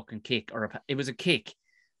do with a fucking kick, it was a kick.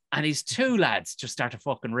 And these two lads just started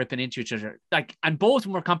fucking ripping into each other. Like, and both of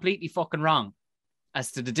them were completely fucking wrong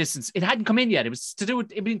as to the distance. It hadn't come in yet. It was to do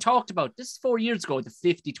with, it being talked about. This is 4 years ago, the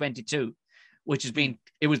 50-22, which was being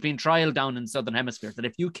trialed down in the Southern Hemisphere, that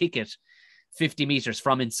if you kick it 50 meters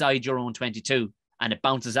from inside your own 22 and it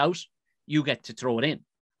bounces out, you get to throw it in,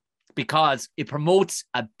 because it promotes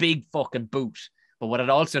a big fucking boot. But what it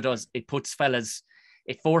also does, it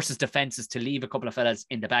forces defenses to leave a couple of fellas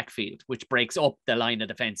in the backfield, which breaks up the line of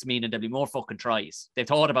defense, meaning there'll be more fucking tries. They've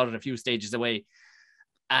thought about it a few stages away.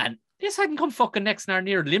 And this hadn't come fucking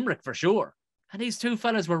near Limerick for sure. And these two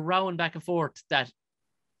fellas were rowing back and forth that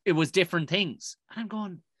it was different things. And I'm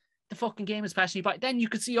going, the fucking game is passing you by. Then you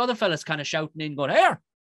could see other fellas kind of shouting in, going, here,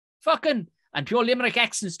 fucking, and pure Limerick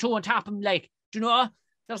accents too on top of them, like, do you know,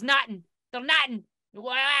 there's nothing.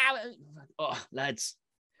 Oh, lads.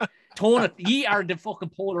 Tone it. Ye are the fucking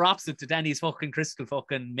polar opposite to Danny's fucking crystal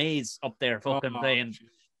fucking maze up there fucking playing. Do you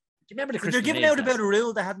remember the crystal They're giving maze out about a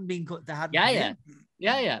rule that hadn't been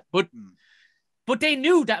Yeah. But they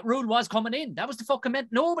knew that rule was coming in. That was the fucking meant.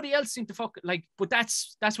 Nobody else seemed to fucking like. But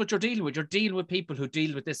that's what you're dealing with. You're dealing with people who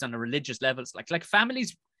deal with this on a religious levels. Like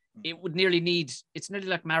families, it would nearly need. It's nearly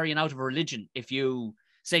like marrying out of a religion. If you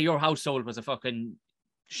say your household was a fucking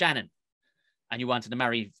Shannon, and you wanted to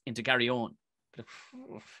marry into Gary Owen.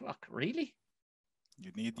 Oh, fuck, really?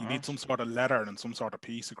 You need some sort of letter and some sort of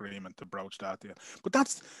peace agreement to broach that deal. But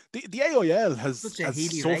that's the AIL has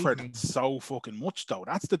suffered so fucking much though.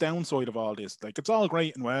 That's the downside of all this. Like, it's all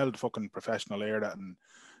great and well, the fucking professional era, and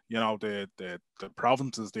you know the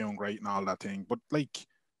provinces doing great and all that thing. But like,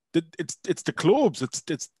 it's the clubs.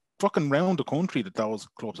 It's fucking round the country that those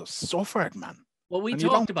clubs have suffered, man. Well, we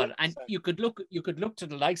talked about it, and you could look to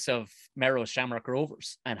the likes of Merrow Shamrock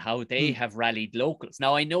Rovers and how they have rallied locals.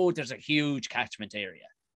 Now, I know there's a huge catchment area,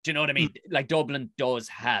 Do you know what I mean? Like Dublin does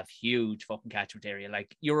have huge fucking catchment area.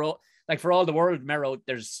 Like like for all the world, Merrow,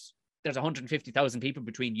 there's 150,000 people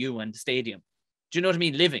between you and the stadium. Do you know what I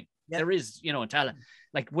mean? Living. Yeah. There is, you know, in Tala.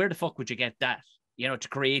 Like where the fuck would you get that? You know, to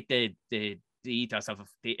create the ethos of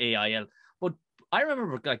the AIL. But I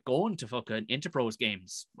remember like going to fucking Interpros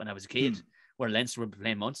games when I was a kid, where Leinster would be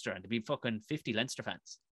playing Munster, and there'd be fucking 50 Leinster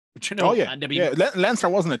fans. But you know, and Leinster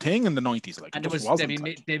wasn't a thing in the 90s, like, and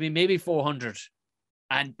there'd be maybe 400.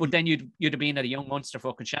 But then you'd have been at a young Munster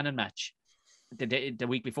fucking Shannon match the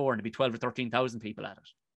week before, and there'd be 12 or 13,000 people at it.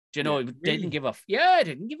 Do you know, they didn't give a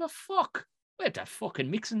fuck. We had that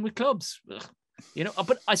fucking mixing with clubs. Ugh. You know,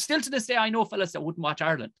 but I still to this day I know fellas that wouldn't watch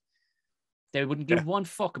Ireland. They wouldn't give one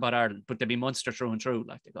fuck about Ireland, but they'd be Munster through and through.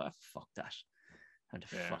 Like they go, fuck that. And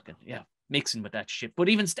fucking mixing with that shit. But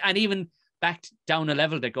even back down a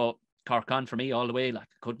level, they go Cork on for me all the way. Like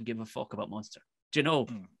I couldn't give a fuck about Munster. Do you know?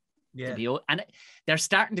 Yeah. And they're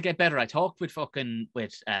starting to get better. I talked with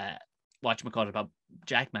whatchamacallit about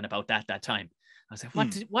Jackman about that time. I was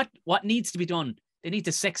like, what needs to be done? They need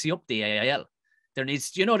to sexy up the AIL. There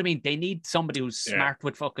needs, you know what I mean? They need somebody who's smart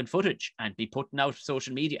with fucking footage and be putting out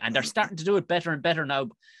social media. And they're starting to do it better and better now.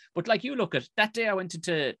 But like you look at that day I went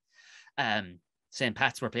into St.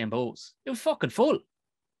 Pat's were playing Bows. It was fucking full.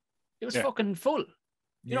 It was fucking full.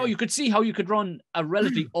 You know, you could see how you could run a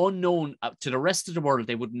relatively unknown to the rest of the world.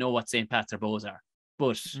 They wouldn't know what St. Pat's or Bows are.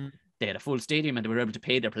 But they had a full stadium and they were able to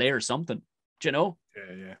pay their players something. Do you know?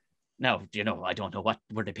 Yeah. Now, you know, I don't know what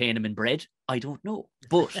were they paying them in bread. I don't know,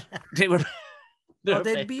 but they were.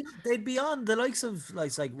 They'd be on the likes of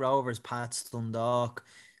like Rovers, Pats, Dundalk.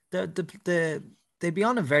 They'd be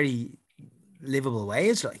on a very livable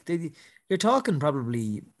wage. Like you're talking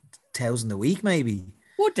probably 1,000 a week, maybe.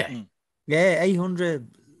 Would they? Yeah, 800.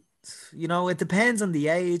 You know, it depends on the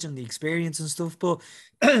age and the experience and stuff. But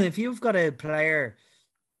if you've got a player.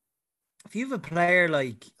 If you have a player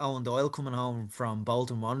like Owen Doyle coming home from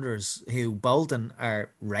Bolton Wanderers, who Bolton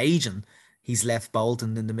are raging, he's left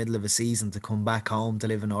Bolton in the middle of a season to come back home to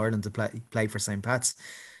live in Ireland to play for St. Pat's.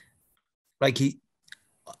 Like I'm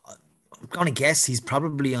gonna guess he's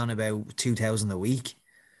probably on about 2,000 a week.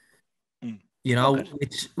 You know,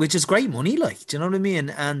 which is great money. Like, do you know what I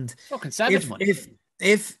mean? And fucking savage money.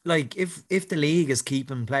 If the league is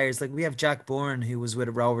keeping players, like we have Jack Bourne, who was with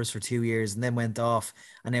the Rovers for 2 years and then went off,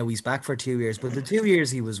 and now he's back for 2 years. But the 2 years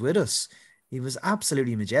he was with us, he was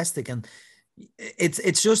absolutely majestic. And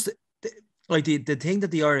it's just like the thing that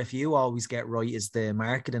the RFU always get right is the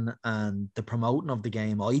marketing and the promoting of the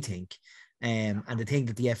game, I think. And the thing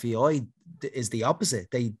that the FEI is the opposite.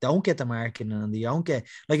 They don't get the marketing and they don't get,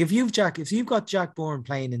 like, if you've got Jack Bourne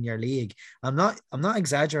playing in your league, I'm not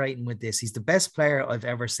exaggerating with this. He's the best player I've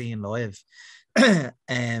ever seen live.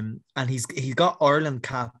 And he's got Ireland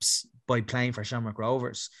caps by playing for Shamrock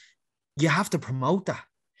Rovers. You have to promote that.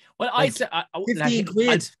 Well, like, 15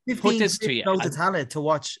 quid. Put this to you. To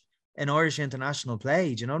watch an Irish international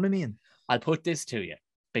play. Do you know what I mean? I'll put this to you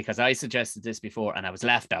because I suggested this before and I was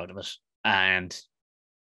laughed out of it. And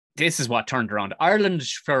this is what turned around. Ireland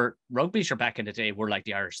for rugby, sure, back in the day, were like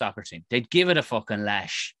the Irish soccer team. They'd give it a fucking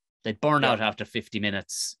lash. They'd burn out after 50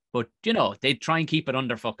 minutes. But, you know, they'd try and keep it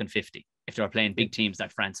under fucking 50 if they were playing big teams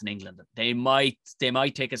like France and England. They might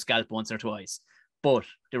take a scalp once or twice. But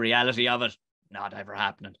the reality of it, not ever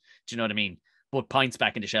happening. Do you know what I mean? But pints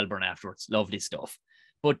back into Shelburne afterwards. Lovely stuff.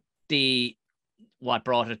 But what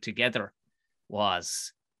brought it together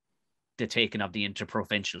was the taking of the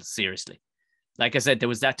interprovincials seriously. Like I said, there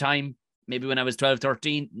was that time, maybe when I was 12,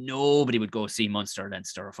 13, nobody would go see Munster,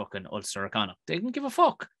 Leinster, or fucking Ulster or Connacht. They didn't give a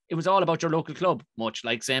fuck. It was all about your local club, much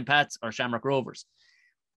like St. Pat's or Shamrock Rovers.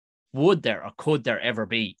 Would there or could there ever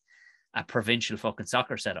be a provincial fucking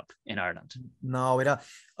soccer setup in Ireland? No,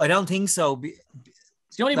 I don't think so.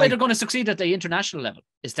 It's the only way they're going to succeed at the international level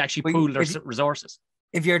is to actually pool their resources.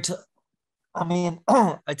 If you're I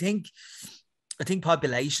think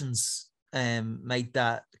populations make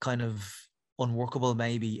that kind of unworkable,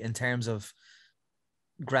 maybe, in terms of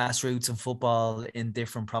grassroots and football in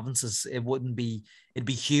different provinces. It'd be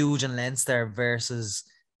huge in Leinster versus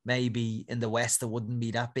maybe in the West, it wouldn't be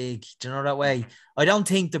that big. Do you know that way? I don't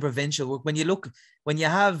think the provincial, when you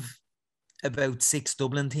have about 6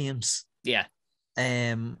 Dublin teams,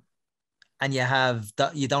 and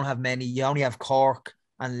you don't have many, you only have Cork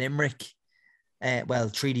and Limerick,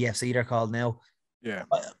 3D FC they're called now. Yeah.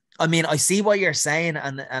 I mean, I see what you're saying,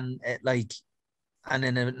 and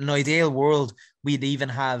in an ideal world, we'd even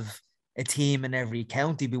have a team in every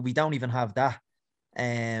county, but we don't even have that.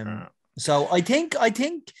 So I think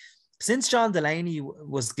since John Delaney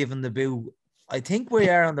was given the boot, I think we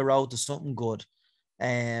are on the road to something good.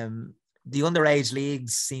 the underage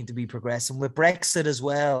leagues seem to be progressing with Brexit as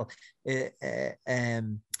well.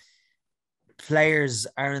 Players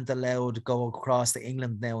aren't allowed to go across to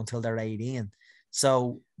England now until they're 18.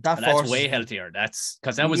 So that's way healthier. That's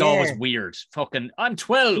because that was always weird. Fucking, I'm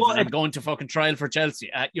 12 and I'm going to fucking trial for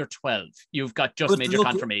Chelsea. You're 12. You've got just made your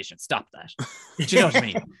confirmation. Stop that. Do you know what I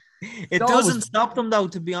mean? It doesn't stop them though,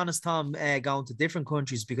 to be honest, Tom, going to different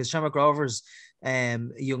countries, because Shamrock Rovers,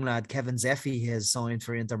 young lad Kevin Zeffy has signed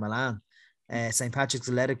for Inter Milan. St. Patrick's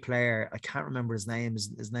Athletic player, I can't remember his name.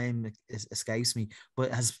 His name escapes me,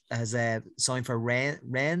 but has signed for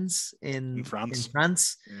Rennes in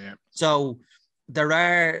France. Yeah. So there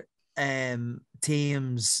are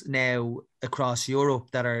teams now across Europe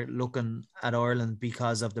that are looking at Ireland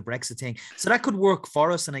because of the Brexit thing. So that could work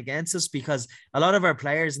for us and against us, because a lot of our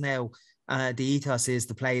players now, the ethos is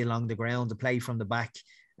to play along the ground, to play from the back.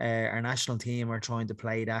 Our national team are trying to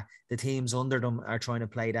play that. The teams under them are trying to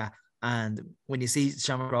play that. And when you see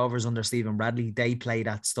Shamrock Rovers under Stephen Bradley, they play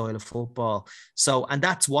that style of football. So, and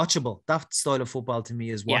that's watchable. That style of football to me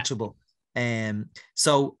is watchable.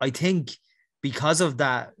 So I think because of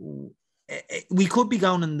that, we could be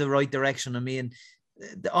going in the right direction. I mean,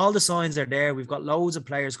 all the signs are there. We've got loads of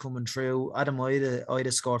players coming through. Adam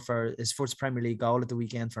Ida scored for his first Premier League goal at the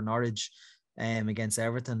weekend for Norwich against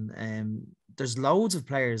Everton. There's loads of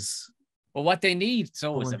players. Well, what they need is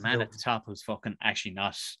a man at the top who's fucking actually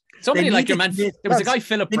not somebody like your man. There was a guy,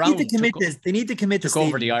 Philip Brown. They need to commit. Took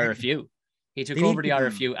over the RFU. He took over the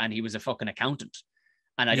RFU, and he was a fucking accountant.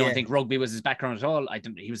 And I don't think rugby was his background at all.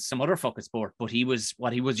 He was some other fucking sport, but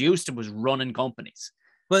what he was used to was running companies.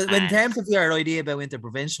 Well, in terms of your idea about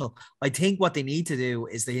interprovincial, I think what they need to do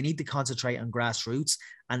is they need to concentrate on grassroots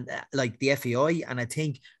and like the FAI, and I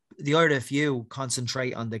think the RFU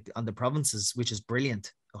concentrate on the provinces, which is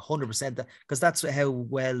brilliant. 100%, because that's how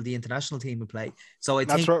well the international team would play. So I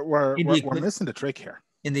think we're missing the trick here.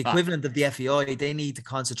 In the equivalent of the FAI, they need to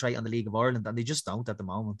concentrate on the League of Ireland, and they just don't at the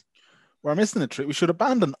moment. We're missing the trick. We should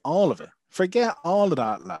abandon all of it. Forget all of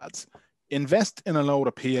that, lads. Invest in a load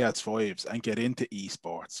of PS5s and get into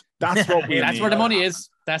esports. That's what we That's need. Where the money is.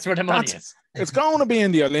 That's where the money is. It's going to be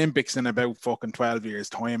in the Olympics in about fucking 12 years'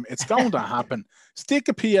 time. It's going to happen. Stick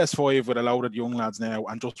a PS5 with a load of young lads now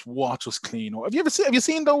and just watch us clean up. Have you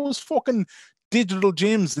seen those fucking digital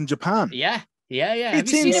gyms in Japan? Yeah.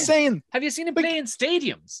 It's insane. Have you seen him play in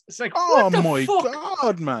stadiums? It's like, oh what the my fuck?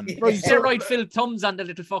 God, man. Steroid filled thumbs on the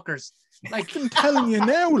little fuckers. Like, I'm telling you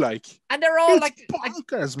now, like. And they're all like,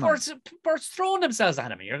 bonkers, man. Birds throwing themselves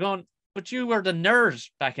at him. You're going, but you were the nerd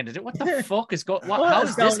back in the day. What the fuck is going on? How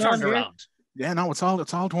is this turned around? Yeah, no, it's all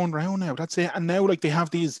turned around now. That's it. And now, like, they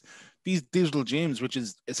have these digital gyms, which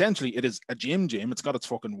is essentially, it is a gym. It's got its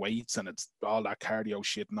fucking weights and it's all that cardio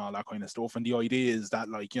shit and all that kind of stuff. And the idea is that,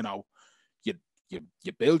 like, you know,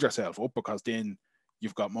 you build yourself up, because then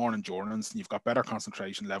you've got more endurance and you've got better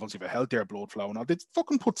concentration levels, you've a healthier blood flow. Now, they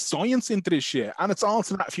fucking put science into this shit, and it's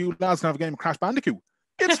also that a few lads can have a game of Crash Bandicoot.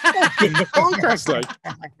 It's fucking bonkers, like.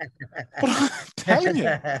 But I'm telling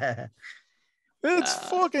you, it's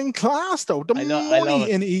fucking class, though. The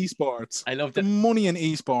money in esports. I love the money in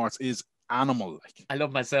esports is animal. Like, I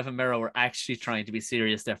love myself and Mero were actually trying to be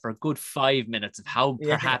serious there for a good 5 minutes of how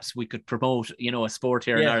perhaps we could promote, a sport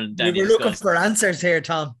here in Ireland. We were looking for answers here,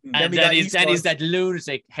 Tom. And Danny's that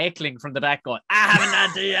lunatic heckling from the back going,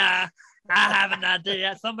 I have an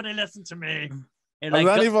idea. Somebody listen to me. Has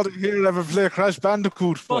anybody here ever play Crash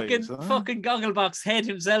Bandicoot? Fucking Gogglebox head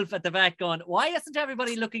himself at the back going, why isn't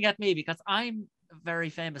everybody looking at me? Because I'm very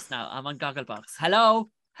famous now. I'm on Gogglebox. Hello.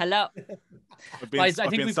 I've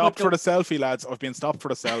been stopped for the selfie, lads. I've been stopped for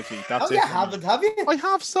the selfie. That's it. You haven't, have you? I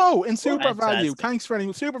have in Super Value. Thanks for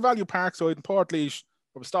any Super Value Parkside in Portlaoise.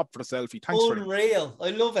 I was stopped for the selfie. Thanks for it. Unreal.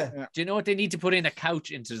 I love it. Yeah. Do you know what they need to put in? A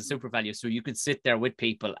couch into the Super Value so you can sit there with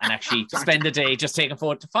people and actually spend the day just taking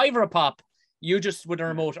photos. $5 a pop. You just with a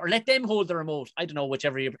remote, or let them hold the remote. I don't know,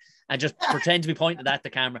 whichever and just pretend to be pointing at the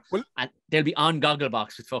camera. Well, and they'll be on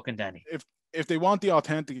Gogglebox with fucking Danny. If they want the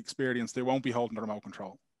authentic experience, they won't be holding the remote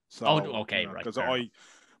control. So, okay, right.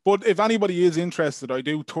 But if anybody is interested, I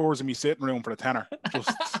do tours in my sitting room for a tenner.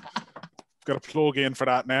 Just got to plug in for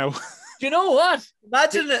that now. Do you know what?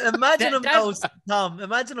 Imagine him, Tom.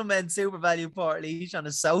 Imagine him in Super Value Portlaoise on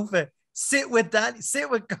a sofa. Sit with Danny. Sit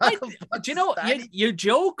with Gogglebox. Do you know, you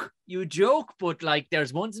joke, but like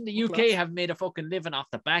there's ones in the UK have made a fucking living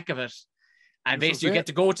off the back of it. And basically you get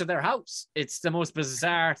to go to their house. It's the most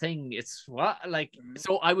bizarre thing. It's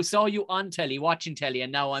so I saw you on telly, watching telly,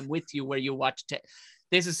 and now I'm with you where you watch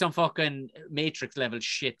this is some fucking Matrix level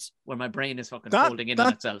shit where my brain is fucking folding in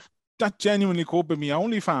on itself. That genuinely could be me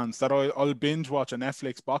OnlyFans that I'll binge watch a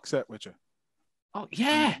Netflix box set with you. Oh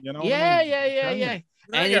yeah, you know yeah.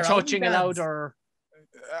 Any touching allowed or?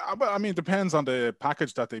 I mean, it depends on the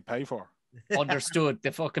package that they pay for. Understood.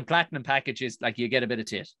 The fucking platinum package is like you get a bit of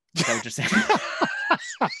tit. Is that what you're saying?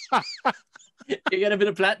 You get a bit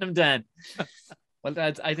of platinum, Dan. Well,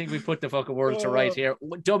 I think we put the fucking world to right here.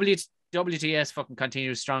 WTS fucking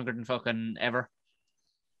continues stronger than fucking ever.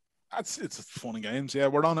 It's fun and games. Yeah,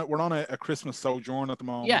 we're on a Christmas sojourn at the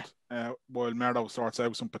moment. Yeah. While Merdo sorts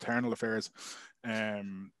out some paternal affairs.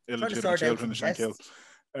 Illegitimate children and kill.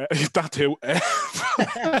 That too.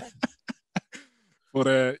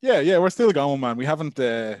 But yeah, we're still going, man. We haven't.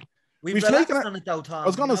 We've taken on it though, Tom. I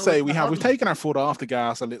was gonna say we've taken our foot off the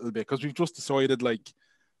gas a little bit because we've just decided like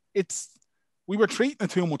we were treating it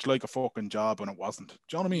too much like a fucking job and it wasn't. Do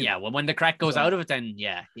you know what I mean? Yeah. Well, when the crack goes out of it, then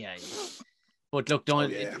yeah. But look,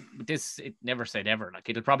 it never said ever. Like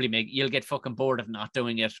it'll probably you'll get fucking bored of not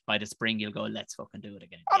doing it by the spring. You'll go, let's fucking do it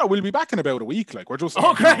again. Oh no, we'll be back in about a week. Like we're just.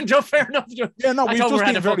 Oh, great, fair enough. Yeah, no, we've just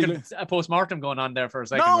been a postmortem going on there for a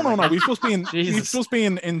second. No. We've just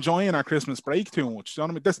been enjoying our Christmas break too much. Do you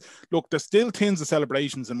know what I mean? There's still tins of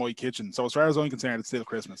celebrations in my kitchen. So as far as I'm concerned, it's still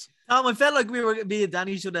Christmas. I felt like me and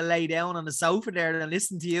Danny should have laid down on the sofa there and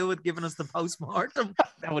listened to you with giving us the postmortem.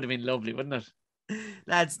 That would have been lovely, wouldn't it?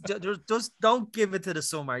 Lads, just don't give it to the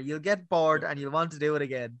summer. You'll get bored and you'll want to do it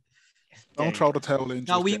again. Don't throw the towel in.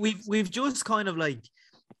 No, we've just kind of like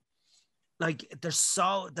there's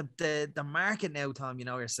so the market now, Tom. You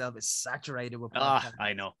know yourself is saturated with podcasts.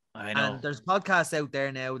 I know. And there's podcasts out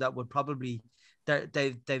there now that would probably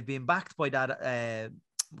they've been backed by that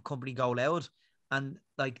company Go Loud, and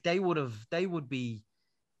like they would be.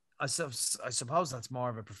 I suppose that's more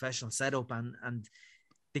of a professional setup and.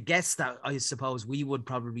 The guests that I suppose we would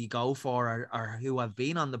probably go for are who have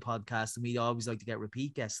been on the podcast, and we always like to get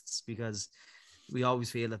repeat guests because we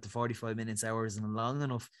always feel that the 45 minutes hour isn't long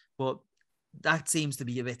enough. But that seems to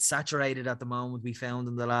be a bit saturated at the moment. We found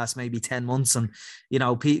in the last maybe 10 months, and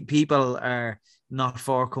people are not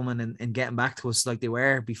forthcoming and getting back to us like they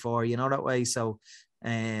were before. That way. So,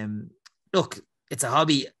 look, it's a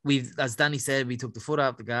hobby. As Danny said, we took the foot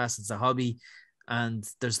off the gas. It's a hobby, and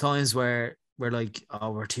there's times where we're like,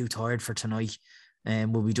 oh, we're too tired for tonight,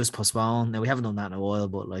 and will we just postpone? Now we haven't done that in a while,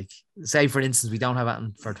 but like, say for instance, we don't have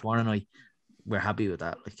it for tomorrow night. We're happy with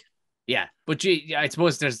that. Like, yeah, but I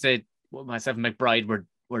suppose there's myself and McBride.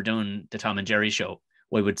 We're doing the Tom and Jerry show.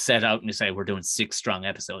 We would set out and we say we're doing 6 strong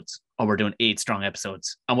episodes, or we're doing 8 strong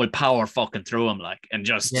episodes, and we'll power fucking through them and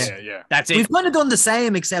just that's it. We've kind of done the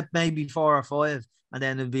same, except maybe 4 or 5, and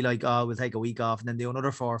then it'll be like, oh, we'll take a week off and then do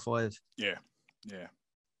another 4 or 5. Yeah.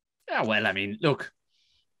 Yeah, well, I mean, look,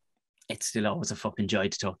 it's still always a fucking joy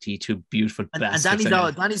to talk to you two beautiful bastards.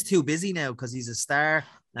 And Danny's too busy now because he's a star.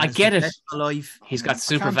 I get it. Life. He's got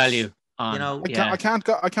super value. I can't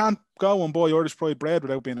go and buy Irish Pride bread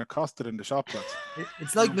without being accosted in the shop.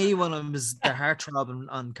 It's like me when I was the heartthrob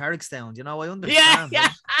on Carrickstown. I understand. Yeah.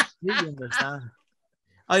 I really understand.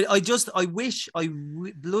 I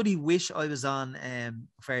bloody wish I was on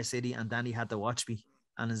Fair City and Danny had to watch me.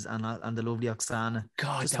 And the lovely Oksana.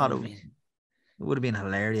 God, it would have been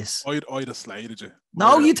hilarious. I'd have slated you.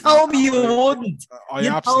 No, you told me you wouldn't. I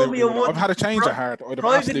absolutely would. I've had a change of heart.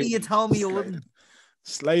 Privately, you told me you wouldn't.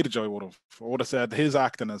 Slated you, I would have. I would have said his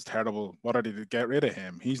acting is terrible. What are they to get rid of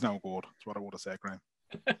him? He's no good. That's what I would have said, Graham.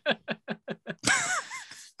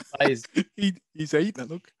 He's eating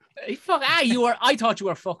it. Look. I thought you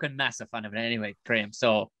were a fucking massive fan of it anyway, Graham.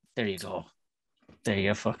 So there you go. There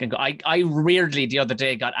you fucking go. I weirdly the other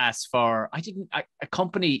day got asked for. A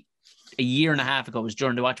company a year and a half ago was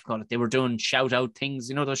during the whatchamacallit. They were doing shout out things.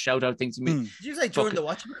 Those shout out things. Did you say during the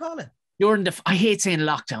whatchamacallit? During the. I hate saying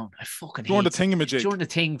lockdown. I fucking during hate the thingamajig. During the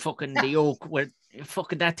thing, fucking the oak, where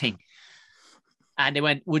fucking that thing. And they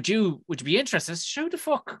went, "Would you be interested?" Show the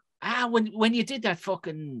fuck. When you did that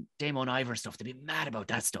fucking Damon Ivor stuff, they'd be mad about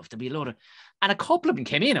that stuff. There'd be a load of, and a couple of them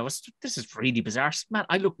came in. This is really bizarre, man.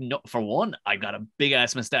 I look for one. I got a big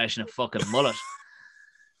ass mustache and a fucking mullet,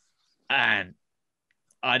 and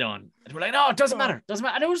we're like, no, it doesn't matter.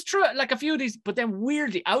 And it was true. Like a few of these, but then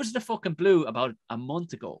weirdly, out of the fucking blue, about a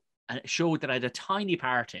month ago, and it showed that I had a tiny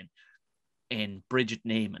part in Bridget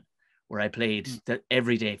Neyman, where I played the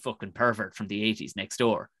everyday fucking pervert from the 80s next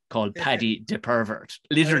door, called Paddy the Pervert.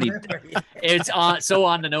 Literally, it's so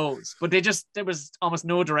on the nose. But there was almost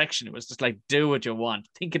no direction. It was just like, do what you want.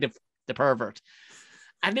 Think of the pervert.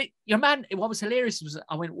 And your man, what was hilarious was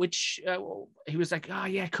I went, he was like, oh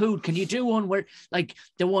yeah, cool. Can you do one where, like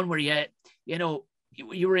the one where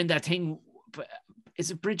you were in that thing,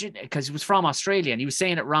 is it Bridget? Because he was from Australia and he was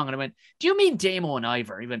saying it wrong. And I went, do you mean Damo and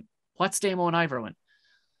Ivor? He went, what's Damo and Ivor? I went,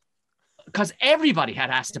 because everybody had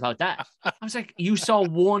asked about that. I was like, you saw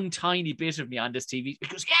one tiny bit of me on this TV. He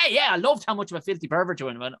goes, yeah, I loved how much of a filthy pervert you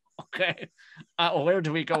were. And I went, okay, where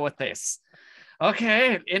do we go with this?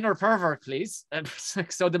 Okay, inner pervert, please. And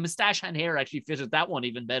so the moustache and hair actually fitted that one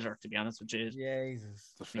even better, to be honest with you.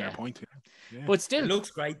 Jesus. That's a fair point. Yeah. But still, it looks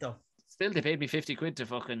great though. Still, they paid me 50 quid to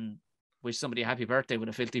fucking wish somebody a happy birthday with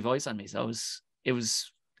a filthy voice on me. So it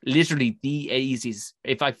was literally the easiest.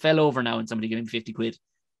 If I fell over now and somebody gave me 50 quid,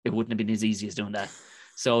 it wouldn't have been as easy as doing that.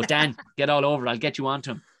 So Dan, get all over it. I'll get you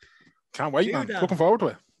onto him. Can't wait, man. Looking forward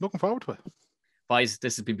to it. Boys,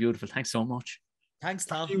 this has been beautiful. Thanks so much. Thanks,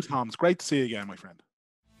 Tom. Thank you, Tom. It's great to see you again, my friend.